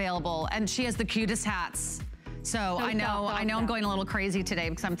also available, and she has the cutest hats. So I know I'm going a little crazy today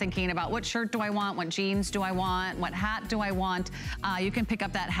because I'm thinking about what shirt do I want, what jeans do I want, what hat do I want. You can pick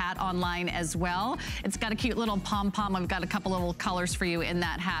up that hat online as well. It's got a cute little pom-pom. I've got a couple little colors for you in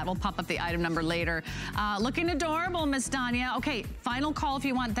that hat. We'll pop up the item number later. Looking adorable, Miss Danya. Okay, final call if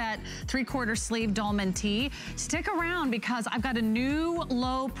you want that 3/4 sleeve dolman tee. Stick around because I've got a new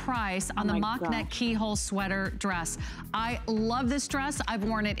low price on the mock neck keyhole sweater dress. I love this dress. I've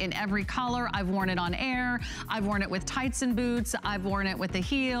worn it in every color. I've worn it on air. I've worn it with tights and boots. I've worn it with the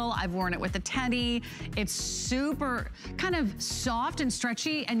heel. I've worn it with the teddy. It's super kind of soft and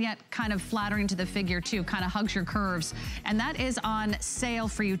stretchy and yet kind of flattering to the figure too, kind of hugs your curves. And that is on sale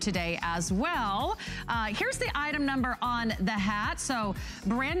for you today as well. Here's the item number on the hat. So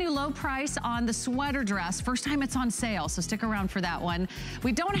brand new low price on the sweater dress. First time it's on sale, so stick around for that one.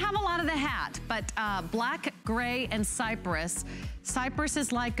 We don't have a lot of the hat, but black, gray, and cypress. Cypress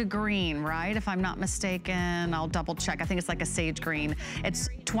is like a green, right? If I'm not mistaken, I'll double check. I think it's like a sage green. It's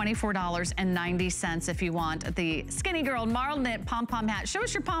 $24.90 if you want the Skinnygirl marl knit pom-pom hat. Show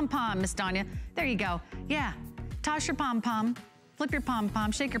us your pom-pom, Miss Danya. There you go. Yeah, toss your pom-pom, flip your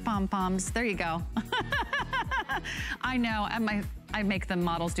pom-pom, shake your pom-poms. There you go. I know, I make the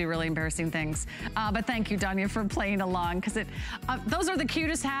models do really embarrassing things. But thank you, Danya, for playing along, because those are the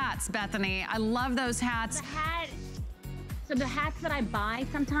cutest hats, Bethenny. I love those hats. So the hats that I buy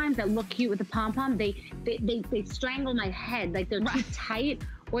sometimes that look cute with the pom-pom, they strangle my head. Like they're too tight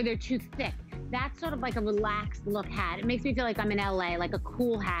or they're too thick. That's sort of like a relaxed look hat. It makes me feel like I'm in LA, like a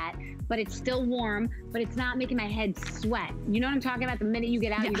cool hat, but it's still warm, but it's not making my head sweat. You know what I'm talking about? The minute you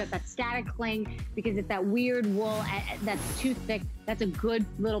get out, you got that static cling because it's that weird wool that's too thick. That's a good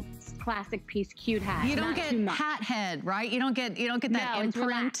little classic piece, cute hat. You don't get hat head, right? You don't get that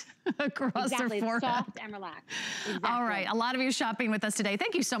imprint across their forehead. It's soft and relaxed. Exactly. All right, a lot of you shopping with us today.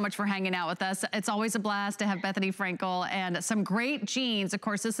 Thank you so much for hanging out with us. It's always a blast to have Bethenny Frankel and some great jeans. Of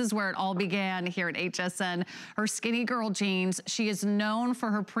course, this is where it all began here at HSN. Her Skinnygirl jeans. She is known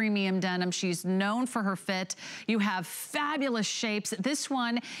for her premium denim. She's known for her fit. You have fabulous shapes. This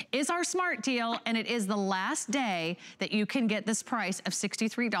one is our smart deal, and it is the last day that you can get this price price of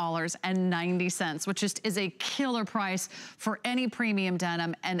 $63.90, which just is a killer price for any premium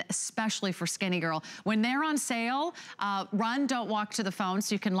denim, and especially for Skinnygirl. When they're on sale, run, don't walk to the phone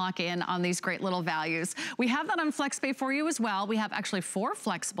so you can lock in on these great little values. We have that on FlexPay for you as well. We have actually 4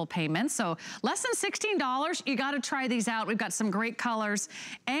 flexible payments, so less than $16. You gotta try these out. We've got some great colors,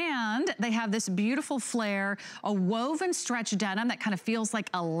 and they have this beautiful flare, a woven stretch denim that kind of feels like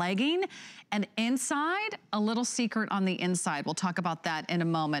a legging, and inside, a little secret on the inside. We'll talk about that in a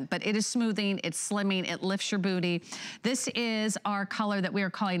moment, but it is smoothing, it's slimming, it lifts your booty. This is our color that we are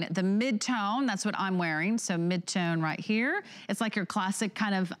calling the mid-tone. That's what I'm wearing, so mid-tone right here. It's like your classic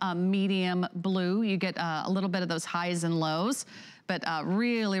kind of medium blue. You get a little bit of those highs and lows, but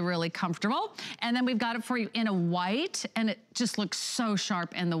really, really comfortable. And then we've got it for you in a white, and it just looks so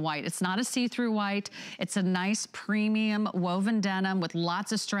sharp in the white. It's not a see-through white. It's a nice premium woven denim with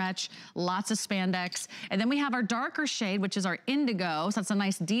lots of stretch, lots of spandex. And then we have our darker shade, which is our indigo. So that's a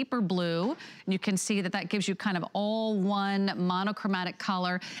nice deeper blue. And you can see that that gives you kind of all one monochromatic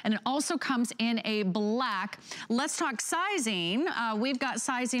color. And it also comes in a black. Let's talk sizing. We've got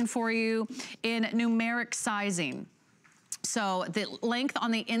sizing for you in numeric sizing. So the length on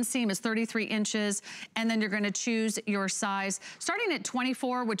the inseam is 33 inches, and then you're gonna choose your size. Starting at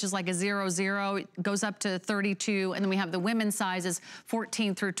 24, which is like a 00, it goes up to 32, and then we have the women's sizes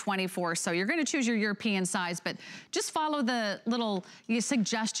 14 through 24. So you're gonna choose your European size, but just follow the little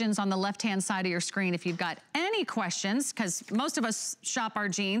suggestions on the left-hand side of your screen if you've got any questions, because most of us shop our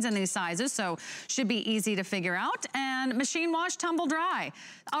jeans in these sizes, so should be easy to figure out. And machine wash, tumble dry.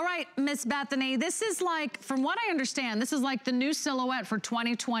 All right, Miss Bethenny, this is like, from what I understand, this is like the new silhouette for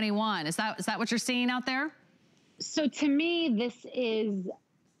 2021. Is that what you're seeing out there? So to me, this is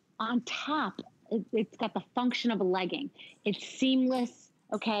on top. It's got the function of a legging. It's seamless,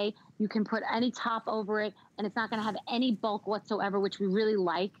 okay? You can put any top over it, and it's not gonna have any bulk whatsoever, which we really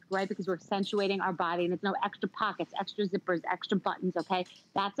like, right? Because we're accentuating our body, and there's no extra pockets, extra zippers, extra buttons, okay?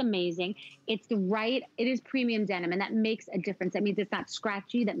 That's amazing. It is premium denim, and that makes a difference. That means it's not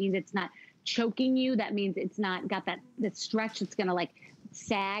scratchy. That means it's not choking you. That means it's not got that stretch that's gonna like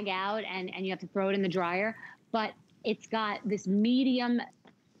sag out and you have to throw it in the dryer. But it's got this medium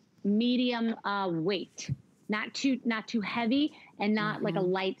weight, not too heavy, and not like a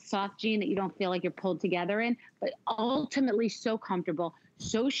light soft jean that you don't feel like you're pulled together in, but ultimately so comfortable,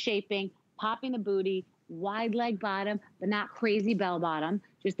 so shaping, popping the booty, wide leg bottom, but not crazy bell bottom,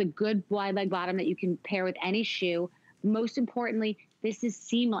 just a good wide leg bottom that you can pair with any shoe. Most importantly, this is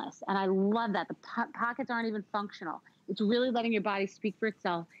seamless, and I love that. The pockets aren't even functional. It's really letting your body speak for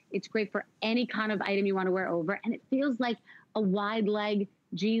itself. It's great for any kind of item you want to wear over, and it feels like a wide leg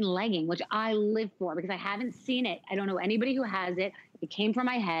jean legging, which I live for because I haven't seen it. I don't know anybody who has it. It came from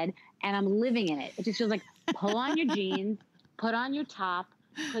my head, and I'm living in it. It just feels like pull on your jeans, put on your top,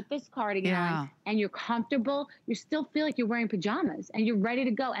 put this cardigan on, and you're comfortable. You still feel like you're wearing pajamas, and you're ready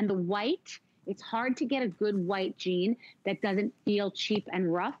to go. And the white, it's hard to get a good white jean that doesn't feel cheap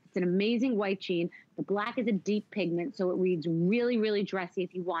and rough. It's an amazing white jean. The black is a deep pigment, so it reads really, really dressy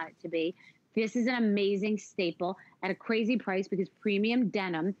if you want it to be. This is an amazing staple at a crazy price because premium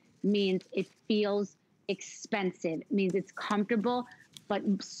denim means it feels expensive. It means it's comfortable, but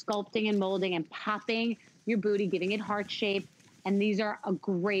sculpting and molding and popping your booty, giving it heart shape. And these are a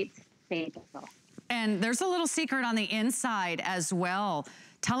great staple. And there's a little secret on the inside as well.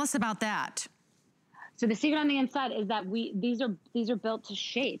 Tell us about that. So the secret on the inside is that these are built to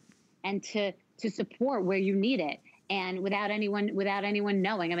shape and to support where you need it, and without anyone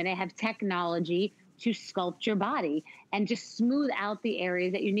knowing. I mean, they have technology to sculpt your body and just smooth out the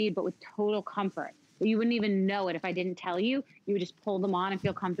areas that you need, but with total comfort. You wouldn't even know it if I didn't tell you. You would just pull them on and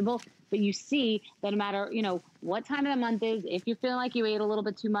feel comfortable. But you see that no matter what time of the month is, if you feel like you ate a little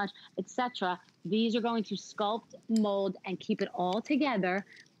bit too much, etc., these are going to sculpt, mold, and keep it all together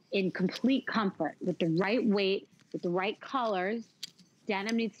in complete comfort with the right weight, with the right colors.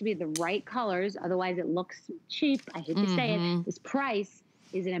 Denim needs to be the right colors, otherwise it looks cheap. I hate to say it. This price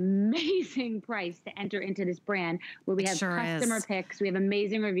is an amazing price to enter into this brand where we have customer picks, we have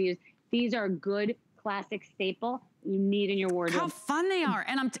amazing reviews. These are a good classic staple you need in your wardrobe. How fun they are.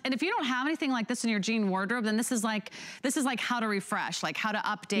 And if you don't have anything like this in your jean wardrobe, then this is like how to refresh, like how to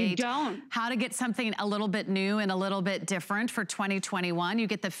update. You don't. How to get something a little bit new and a little bit different for 2021. You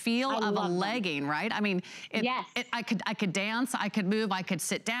get the feel of a legging, right? I mean, I could dance, I could move, I could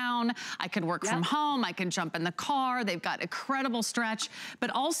sit down, I could work from home, I can jump in the car. They've got incredible stretch,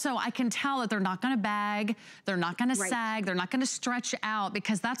 but also I can tell that they're not gonna bag, they're not gonna sag, they're not gonna stretch out,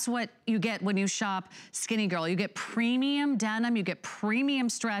 because that's what you get when you shop Skinnygirl. You get premium denim, you get premium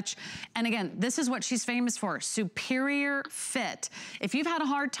stretch. And again, this is what she's famous for, superior fit. If you've had a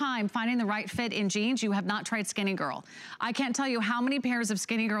hard time finding the right fit in jeans, you have not tried Skinnygirl. I can't tell you how many pairs of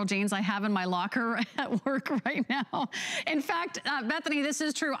Skinnygirl jeans I have in my locker at work right now. In fact, Bethenny, this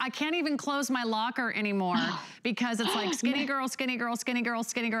is true. I can't even close my locker anymore because it's like Skinnygirl, Skinnygirl, Skinnygirl,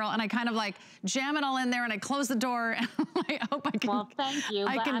 Skinnygirl, and I kind of like jam it all in there and I close the door and I hope I can. Well, thank you,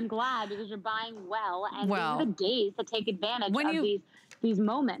 but I'm glad because you're buying well, and these are the days to take advantage of these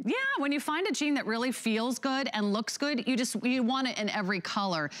moments. Yeah, when you find a jean that really feels good and looks good, you want it in every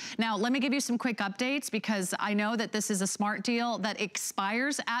color. Now, let me give you some quick updates because I know that this is a smart deal that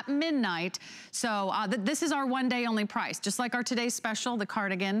expires at midnight. So this is our one-day only price. Just like our today's special, the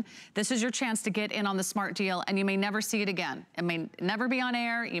cardigan, this is your chance to get in on the smart deal, and you may never see it again. It may never be on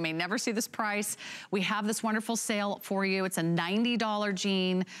air. You may never see this price. We have this wonderful sale for you. It's a $90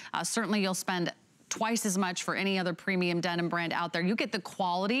 jean. Certainly you'll spend twice as much for any other premium denim brand out there. You get the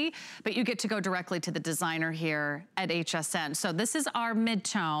quality, but you get to go directly to the designer here at HSN. So this is our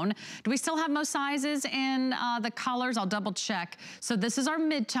mid-tone. Do we still have most sizes in the colors? I'll double check. So this is our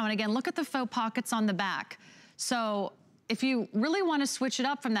mid-tone. Again, look at the faux pockets on the back. So if you really want to switch it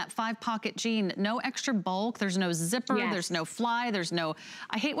up from that 5-pocket jean, no extra bulk, there's no zipper, there's no fly, there's no,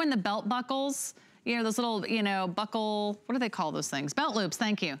 I hate when the belt buckles, you know, those little, you know, buckle, what do they call those things? Belt loops,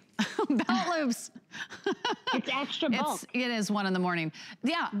 thank you. Belt loops. It's extra bulk. It is 1 in the morning.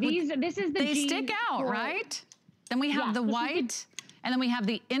 Yeah. This is the They stick out, right? Then we have the white, and then we have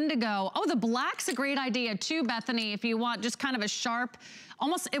the indigo. Oh, the black's a great idea too, Bethenny, if you want just kind of a sharp,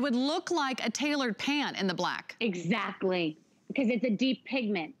 almost, it would look like a tailored pant in the black. Exactly, because it's a deep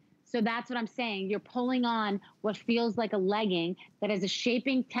pigment. So that's what I'm saying. You're pulling on what feels like a legging that has a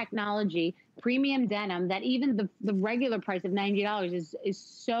shaping technology, premium denim, that even the regular price of $90 is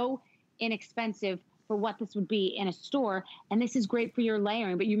so inexpensive for what this would be in a store. And this is great for your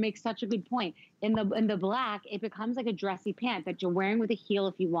layering, but you make such a good point. In the black, it becomes like a dressy pant that you're wearing with a heel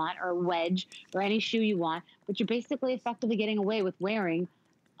if you want, or a wedge, or any shoe you want, but you're basically effectively getting away with wearing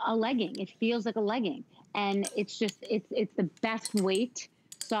a legging. It feels like a legging. And it's just, it's the best weight,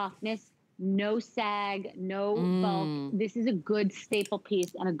 softness, no sag, no bulk. This is a good staple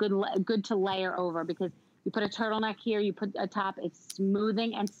piece and a good to layer over, because you put a turtleneck here, you put a top, it's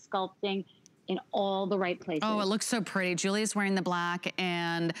smoothing and sculpting in all the right places. Oh, it looks so pretty. Julia's wearing the black.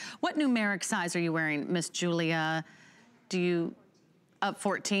 And what numeric size are you wearing, Miss Julia? Do you, up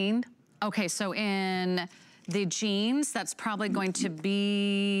 14? Okay, so in the jeans, that's probably going to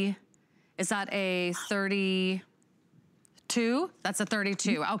be, is that a 32? That's a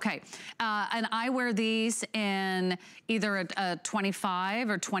 32, okay. And I wear these in either a 25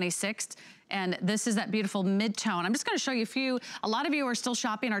 or 26. And this is that beautiful mid-tone. I'm just gonna show you a lot of you are still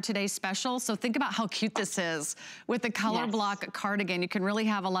shopping our today's special, so think about how cute this is with the color block cardigan. You can really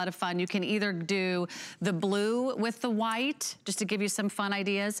have a lot of fun. You can either do the blue with the white, just to give you some fun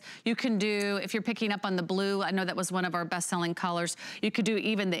ideas. You can do, if you're picking up on the blue, I know that was one of our best-selling colors. You could do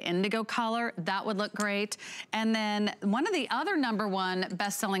even the indigo color, that would look great. And then one of the other #1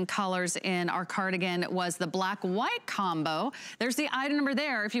 best-selling colors in our cardigan was the black-white combo. There's the item number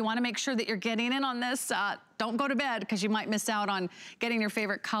there. If you wanna make sure that you're getting in on this, don't go to bed because you might miss out on getting your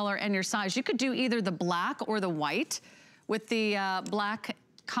favorite color and your size. You could do either the black or the white with the black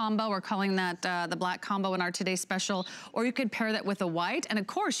combo. We're calling that the black combo in our today's special, or you could pair that with a white, and of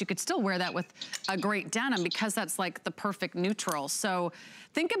course you could still wear that with a great denim because that's like the perfect neutral. So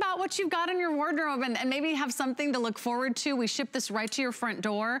think about what you've got in your wardrobe and maybe have something to look forward to. We ship this right to your front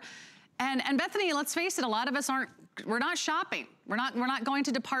door. And Bethenny, let's face it, a lot of us we're not shopping. We're not going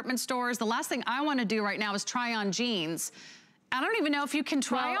to department stores. The last thing I want to do right now is try on jeans. I don't even know if you can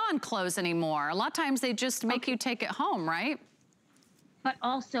try on clothes anymore. A lot of times they just make you take it home, right? But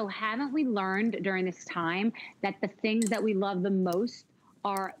also, haven't we learned during this time that the things that we love the most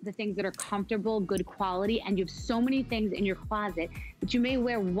are the things that are comfortable, good quality, and you have so many things in your closet that you may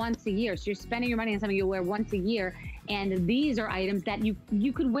wear once a year. So you're spending your money on something you'll wear once a year, and these are items that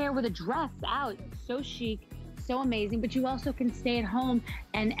you could wear with a dress out. So chic, so amazing, but you also can stay at home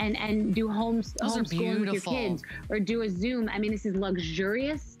and do homeschooling with your kids, or do a Zoom. I mean, this is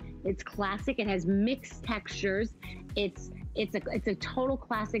luxurious, it's classic, it has mixed textures, it's a total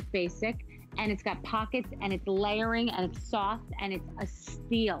classic basic, and it's got pockets, and it's layering, and it's soft, and it's a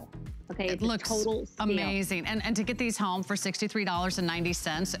steal. Okay, it looks total steal. Amazing. And to get these home for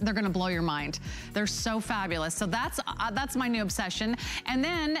 $63.90, they're gonna blow your mind. They're so fabulous. So that's my new obsession. And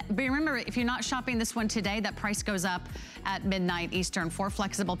then, remember, if you're not shopping this one today, that price goes up at midnight Eastern. 4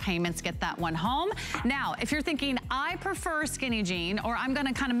 flexible payments, get that one home. Now, if you're thinking, I prefer skinny jean, or I'm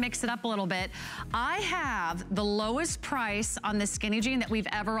gonna kind of mix it up a little bit, I have the lowest price on this skinny jean that we've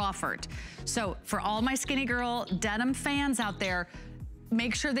ever offered. So for all my Skinny Girl denim fans out there,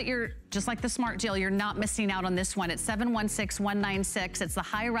 make sure that you're, just like the Smart Jill, you're not missing out on this one. It's 716196. It's the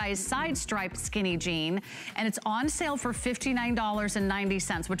high-rise side stripe skinny jean, and it's on sale for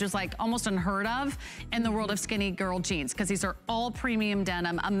 $59.90, which is like almost unheard of in the world of Skinny Girl jeans, because these are all premium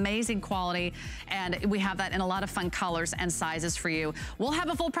denim, amazing quality, and we have that in a lot of fun colors and sizes for you. We'll have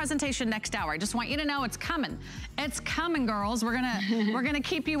a full presentation next hour. I just want you to know it's coming. It's coming, girls. We're gonna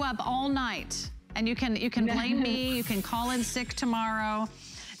keep you up all night. And you can blame me, you can call in sick tomorrow.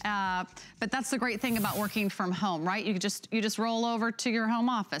 But that's the great thing about working from home, right? You just roll over to your home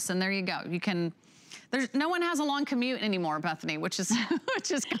office and there you go. No one has a long commute anymore, Bethenny, which is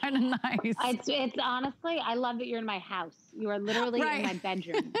kind of nice. It's honestly, I love that you're in my house. You are literally in my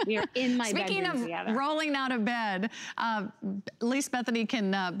bedroom. We are in my bedroom together. Speaking of rolling out of bed, at least Bethenny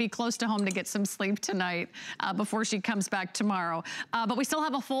can be close to home to get some sleep tonight before she comes back tomorrow. But we still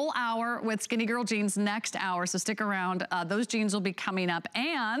have a full hour with Skinny Girl jeans next hour, so stick around. Those jeans will be coming up.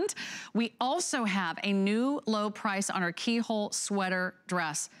 And we also have a new low price on our keyhole sweater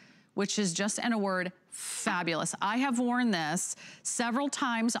dress, which is just, in a word, fabulous. I have worn this several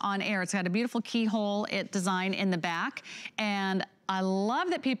times on air. It's got a beautiful keyhole design in the back, and I love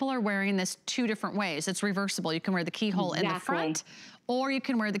that people are wearing this 2 different ways. It's reversible. You can wear the keyhole in the front, or you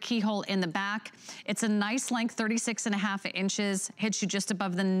can wear the keyhole in the back. It's a nice length, 36.5 inches, hits you just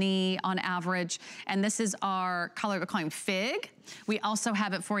above the knee on average. And this is our color, we're calling Fig. We also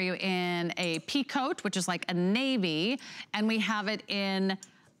have it for you in a pea coat, which is like a navy, and we have it in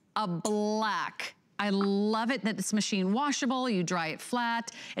a black. I love it that it's machine washable. You dry it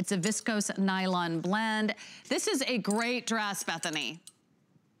flat. It's a viscose nylon blend. This is a great dress, Bethenny.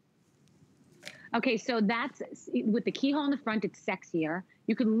 Okay, so that's, with the keyhole in the front, it's sexier.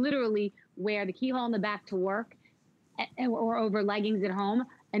 You can literally wear the keyhole in the back to work or over leggings at home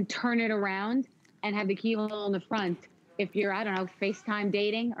and turn it around and have the keyhole in the front if you're, I don't know, FaceTime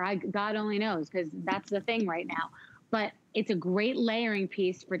dating, or God only knows, because that's the thing right now. But it's a great layering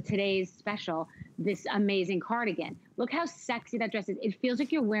piece for today's special, this amazing cardigan. Look how sexy that dress is. It feels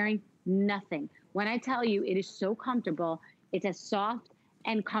like you're wearing nothing. When I tell you it is so comfortable, it's as soft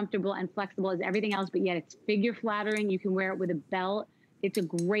and comfortable and flexible as everything else, but yet it's figure flattering. You can wear it with a belt. It's a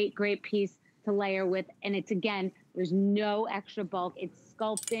great, great piece to layer with. And it's, again, there's no extra bulk. It's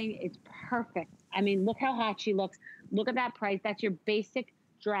sculpting. It's perfect. I mean, look how hot she looks. Look at that price. That's your basic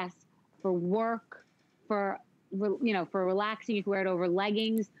dress for work, for relaxing. You can wear it over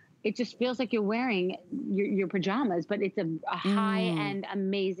leggings. It just feels like you're wearing your pajamas, but it's a high-end,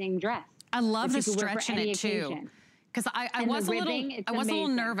 amazing dress. I love the stretch in it too. Because I was a little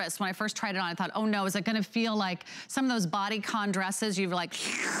nervous when I first tried it on. I thought, oh no, is it gonna feel like some of those bodycon dresses you've like,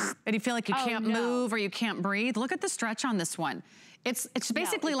 and you feel like you can't move or you can't breathe? Look at the stretch on this one. It's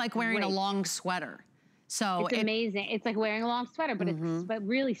basically like wearing a long sweater. So it's amazing. It's like wearing a long sweater, but it's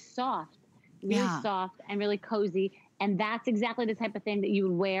really soft. Really soft and really cozy. And that's exactly the type of thing that you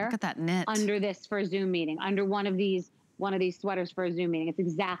would wear. Look at that knit. Under this for a Zoom meeting, under one of these sweaters for a Zoom meeting. It's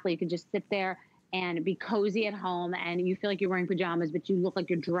exactly, you could just sit there and be cozy at home and you feel like you're wearing pajamas, but you look like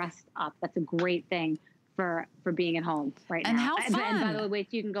you're dressed up. That's a great thing for being at home right now. And how fun. And by the way,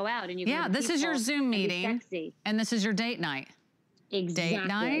 wait till you can go out and you can this is your Zoom meeting. And this is your date night. Exactly. Date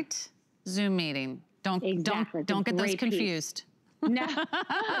night, Zoom meeting. Don't get those confused. No,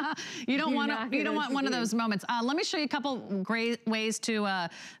 you don't want one of those moments. Let me show you a couple great ways to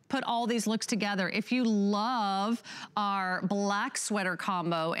put all these looks together. If you love our black sweater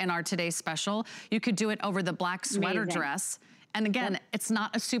combo in our today's special, you could do it over the black sweater dress. And again, it's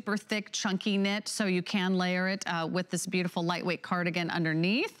not a super thick, chunky knit, so you can layer it with this beautiful lightweight cardigan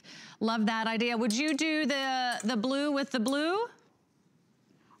underneath. Love that idea. Would you do the blue with the blue?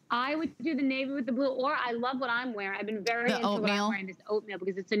 I would do the navy with the blue, or I love what I'm wearing. I've been very into what I'm wearing, this oatmeal,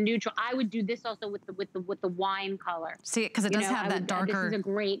 because it's a neutral. I would do this also with the wine color. See, because it does have that darker. This is a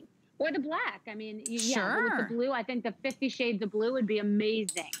great, or the black. I mean, yeah, with the blue, I think the 50 Shades of Blue would be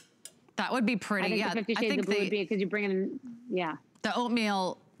amazing. That would be pretty. I think the 50 Shades of Blue would be, because you bring in, the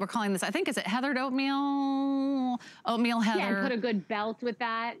oatmeal. We're calling this. I think, is it heathered oatmeal? Oatmeal heather. Yeah, and put a good belt with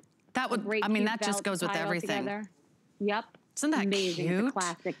that. That would. I mean, that just goes with everything. Yep. Isn't that amazing. cute? It's a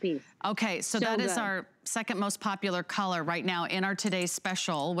classic piece. Okay, so that is our second most popular color right now in our today's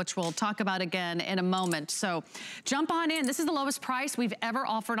special, which we'll talk about again in a moment. So jump on in. This is the lowest price we've ever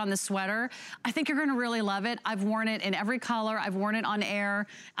offered on the sweater. I think you're gonna really love it. I've worn it in every color. I've worn it on air.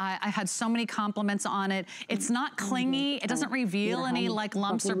 I've had so many compliments on it. It's not clingy. It doesn't reveal any like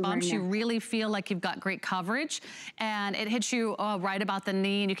lumps or bumps. You really feel like you've got great coverage, and it hits you right about the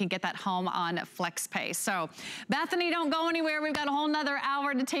knee, and you can get that home on FlexPay. So Bethenny, don't go anywhere. We've got a whole nother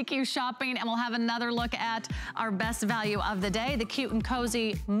hour to take you shopping, and we'll have another look at our best value of the day, the cute and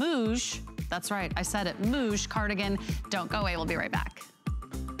cozy Mouge. That's right, I said it, Mouge cardigan. Don't go away, we'll be right back.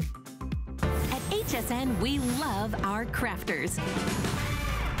 At HSN, we love our crafters.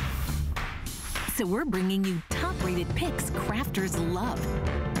 So we're bringing you top-rated picks crafters love.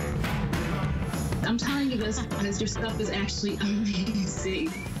 I'm telling you this because your stuff is actually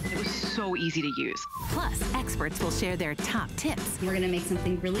amazing. It was so easy to use. Plus, experts will share their top tips. We're gonna make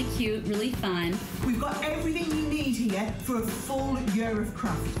something really cute, really fun. We've got everything you need here for a full year of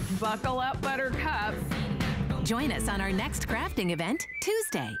craft. Buckle up, Buttercup. Join us on our next crafting event,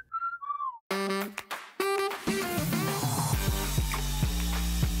 Tuesday.